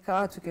wamewalika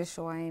watu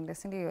kesho waende,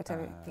 si ndio?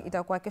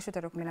 Itakuwa kesho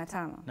tarehe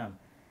 15. Naam.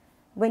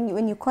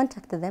 When you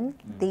contact them,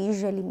 we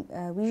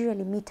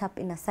usually meet up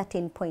in a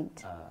certain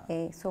point.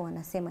 So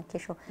wanasema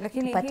kesho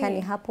tupatane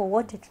hapo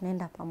wote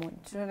tunaenda pamoja.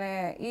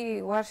 Tuna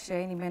hii warsha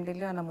hii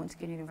imeandaliwa na Mount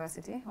Kenya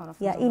University,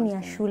 wanafunzi. Yeah, hii ni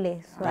ya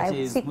shule.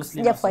 So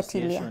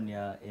sijafuatilia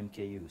ya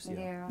MKU,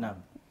 sio? Naam.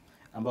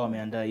 Ambao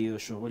wameandaa hiyo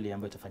shughuli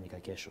ambayo itafanyika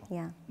kesho.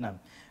 Yeah. Naam.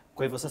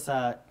 Kwa hivyo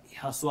sasa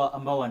haswa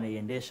ambao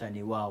wanaiendesha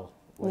ni wao.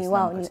 Ni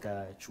wao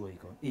katika chuo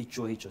hiko. Hii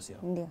chuo hicho, sio?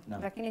 Ndio.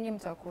 Lakini nyinyi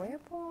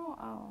mtakuwepo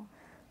au?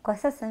 Kwa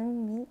sasa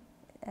mimi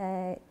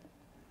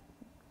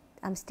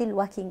I'm still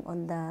working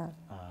on the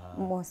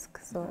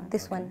mosque, so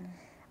this one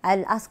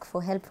I'll ask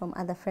for help from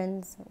other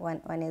friends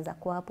wanaweza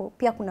kuwa hapo.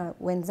 Pia kuna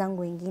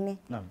wenzangu wengine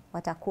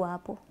watakuwa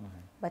hapo,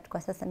 but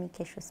kwa sasa mimi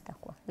kesho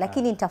sitakuwa,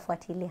 lakini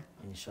nitafuatilia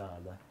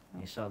inshallah.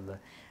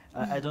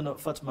 I don't know,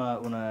 Fatuma,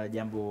 una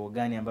jambo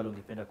gani ambalo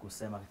ungependa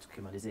kusema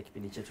tukimalizia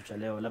kipindi chetu cha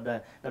leo?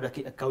 Labda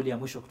kauli ya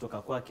mwisho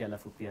kutoka kwake,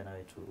 alafu pia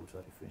nawe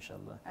tuarifu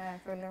inshallah.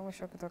 Kauli ya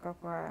mwisho kutoka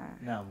kwa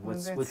Naam,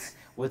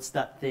 what's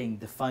that thing,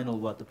 the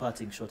final word, the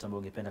parting shot ambayo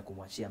ungependa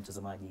kumwachia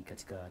mtazamaji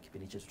katika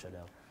kipindi chetu cha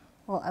leo?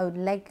 Well, I would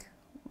like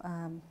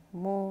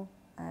more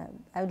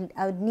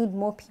I would need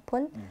more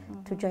people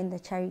to join the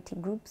charity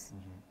groups.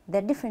 There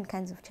are different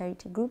kinds of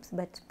charity groups,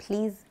 but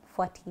please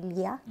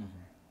fuatilia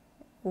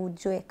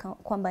ujue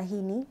kwamba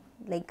hii ni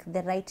like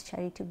the right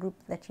charity group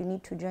that you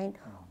need to join.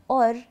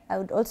 Or I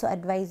would also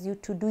advise you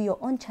to do your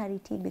own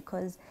charity,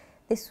 because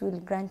this will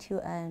grant you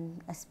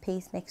a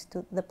space next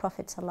to the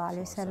Prophet sallallahu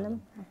alaihi wasallam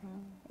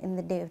in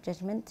the day of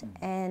judgment.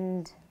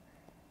 And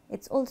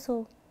it's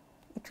also,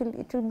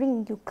 it will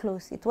bring you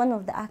close. It's one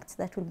of the acts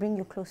that will bring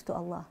you close to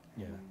Allah.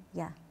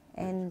 Yeah.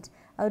 And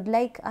I would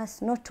like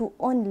us not to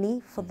only,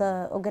 for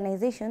the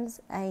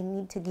organizations, I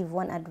need to give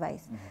one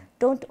advice.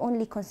 Don't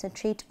only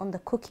concentrate on the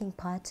cooking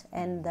part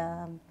and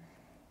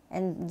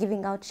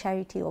giving out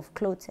charity of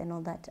clothes and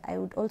all that. I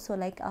would also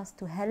like us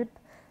to help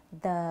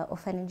the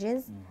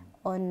orphanages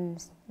on,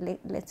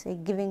 let's say,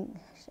 giving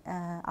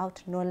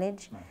out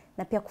knowledge,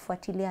 na pia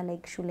kufuatilia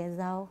like shule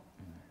zao.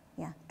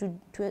 Yeah,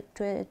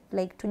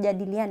 like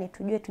tujadiliane,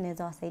 tujue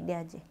tunaweza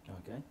wasaidiaje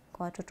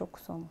kwa watoto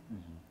kusoma.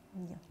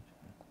 Ndio.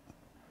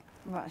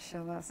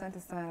 Mashallah, asante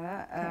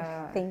sana.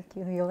 Thank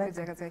you. You're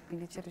welcome. Katika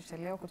kipindi chetu cha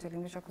leo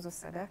kutuelimisha kuhusu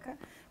sadaka,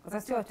 kwa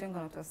sababu watu wengi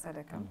wanatoa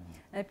sadaka.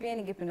 Na pia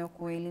ningependa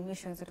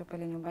kuelimisha wenzetu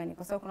pale nyumbani,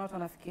 kwa sababu kuna watu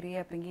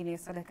wanafikiria pengine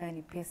sadaka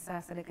ni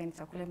pesa, sadaka ni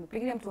chakula.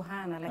 Pengine mtu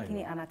hana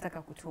lakini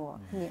anataka kutoa.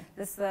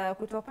 Sasa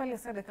kutoa pale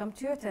sadaka,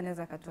 mtu yote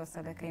anaweza kutoa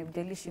sadaka.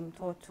 Haijalishi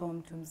mtoto,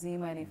 mtu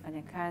mzima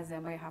anayefanya kazi,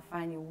 ambaye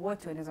hafanyi,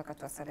 wote wanaweza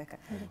kutoa sadaka.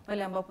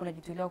 Pale ambapo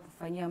unajitolea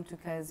kufanyia mtu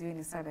kazi, hiyo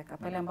ni sadaka.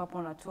 Pale ambapo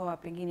unatoa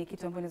pengine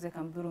kitu ambacho inaweza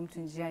kumdhuru mtu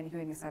njiani,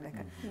 hiyo ni sadaka.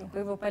 Kwa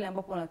hivyo pale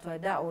ambapo unatoa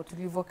dao,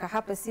 tulivoka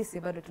hapa sisi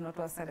bado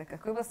tunatoa sadaka.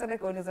 Kwa hivyo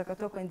sadaka unaweza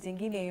kutoa kwa njia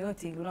nyingine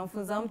yoyote ile.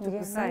 Unamfunza mtu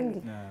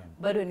kusali,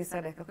 bado ni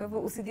sadaka. Kwa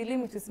hivyo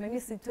usijilimit useme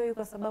mimi sitoi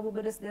kwa sababu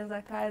bado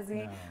sijaanza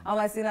kazi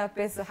ama sina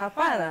pesa.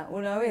 Hapana,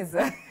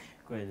 unaweza.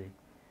 Kweli.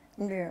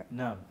 Ndio.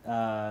 Naam,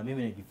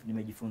 mimi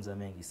nimejifunza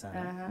mengi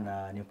sana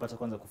na nimepata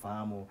kwanza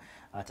kufahamu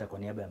hata kwa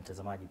niaba ya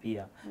mtazamaji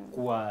pia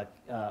kuwa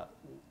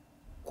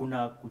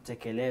kuna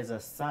kutekeleza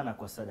sana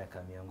kwa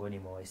sadaka miongoni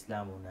mwa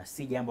Waislamu, na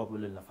si jambo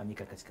ambalo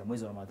linafanyika katika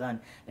mwezi wa Ramadhani,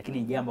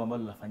 lakini ni jambo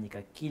ambalo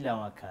linafanyika kila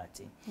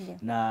wakati.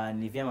 Na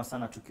ni vyema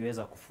sana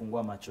tukiweza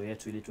kufungua macho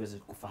yetu ili tuweze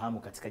kufahamu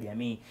katika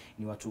jamii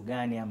ni watu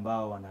gani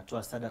ambao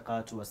wanatoa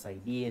sadaka,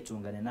 tuwasaidie,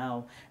 tuungane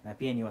nao, na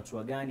pia ni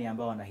watu gani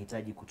ambao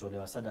wanahitaji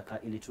kutolewa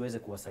sadaka ili tuweze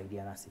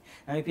kuwasaidia nasi.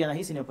 Na mimi pia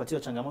nahisi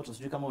nimepatiwa changamoto,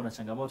 sijui kama una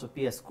changamoto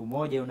pia siku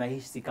moja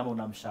unahisi kama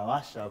una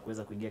mshawasha wa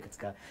kuweza kuingia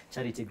katika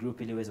charity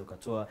group ili uweze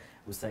ukatoa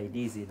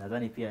usaidizi.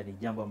 Nadhani pia ni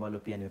jambo ambalo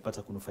pia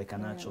nimepata kunufaika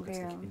nacho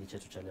katika kipindi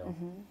chetu cha leo.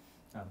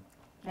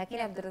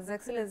 Lakini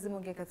Abdulrazak, si lazima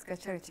unge katika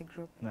charity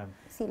group.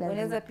 Si lazima.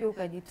 Unaweza pia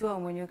ukajitoa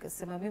mwenyewe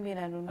ukasema mimi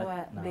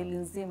nanunua beli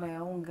nzima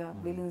ya unga,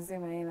 beli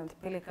nzima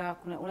napeleka,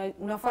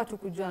 unafaa tu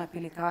kujua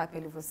napeleka wapi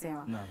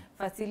alivyosema.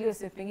 Fuatilio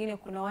sio pengine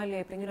kuna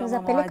wale pengine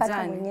mama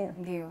wajane.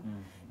 Ndio.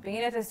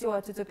 Pengine hata sio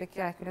watoto peke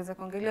yake, unaweza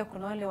kuangalia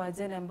kuna wale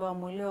wajane ambao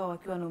wameolewa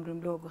wakiwa na umri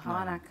mdogo,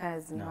 hawana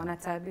kazi,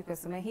 wanataabika.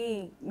 Sema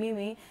hii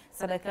mimi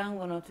sadaka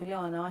yangu naotolea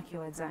wanawake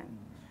wajane.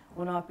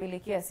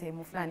 Unawapelekea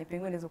sehemu fulani,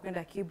 pengine unaweza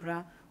kwenda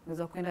Kibra,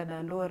 unaweza kwenda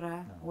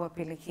Dandora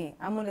uwapelekee,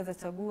 ama unaweza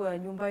chagua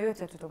nyumba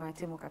yote watoto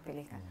mayatima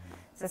ukapeleka.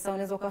 Sasa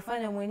unaweza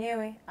ukafanya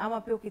mwenyewe,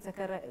 ama pia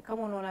ukitaka,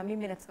 kama unaona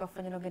mimi nataka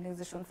kufanya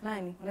organization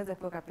fulani, unaweza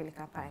pia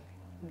ukapeleka pale.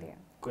 Ndio.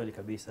 Kweli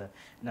kabisa.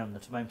 Naam,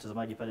 natumai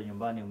mtazamaji pale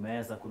nyumbani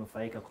umeweza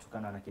kunufaika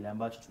kutokana na kile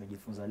ambacho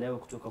tumejifunza leo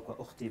kutoka kwa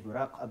ukhti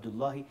Buraq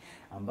Abdullahi,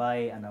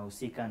 ambaye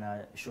anahusika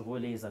na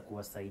shughuli za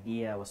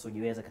kuwasaidia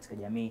wasiojiweza katika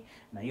jamii,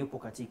 na yupo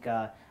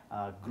katika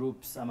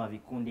groups ama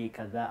vikundi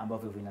kadhaa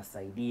ambavyo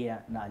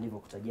vinasaidia, na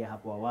alivyokutajia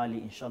hapo awali,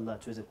 inshallah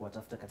tuweze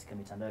kuwatafuta katika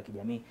mitandao ya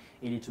kijamii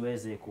ili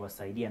tuweze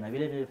kuwasaidia. Na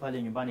vile vile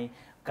pale nyumbani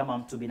kama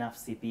mtu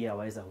binafsi pia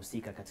waweza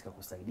husika katika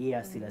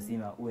kusaidia, si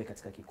lazima uwe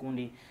katika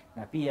kikundi.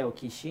 Na pia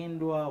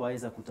ukishindwa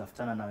waweza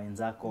kutafutana na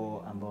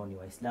wenzako ambao ni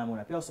Waislamu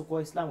na pia wasiokuwa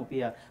Waislamu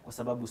pia, kwa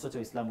sababu sote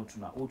Waislamu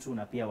tuna utu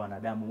na pia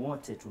wanadamu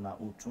wote tuna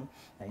utu,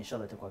 na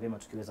inshallah itakuwa vyema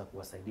tukiweza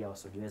kuwasaidia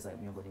wasiojiweza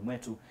miongoni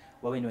mwetu,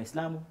 wawe ni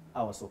Waislamu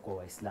au wasiokuwa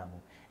Waislamu.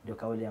 Ndio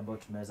kauli ambayo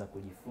tunaweza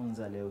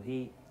kujifunza leo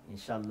hii.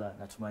 Inshallah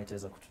natumai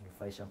itaweza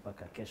kutunufaisha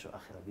mpaka kesho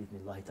akhira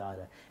biidhnillah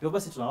taala. Hivyo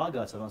basi tunawaga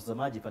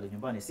watazamaji pale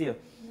nyumbani, sio?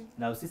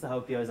 Na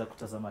usisahau pia waweza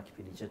kutazama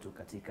kipindi chetu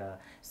katika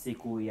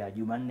siku ya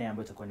Jumanne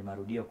ambayo itakuwa ni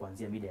marudio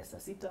kuanzia mida ya saa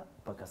 6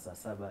 mpaka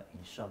saa 7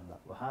 inshallah.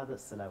 Wa hadha,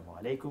 assalamu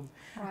alaykum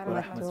wa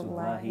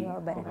rahmatullahi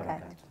wa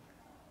barakatuh.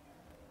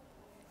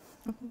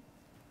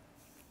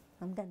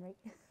 I'm done, right?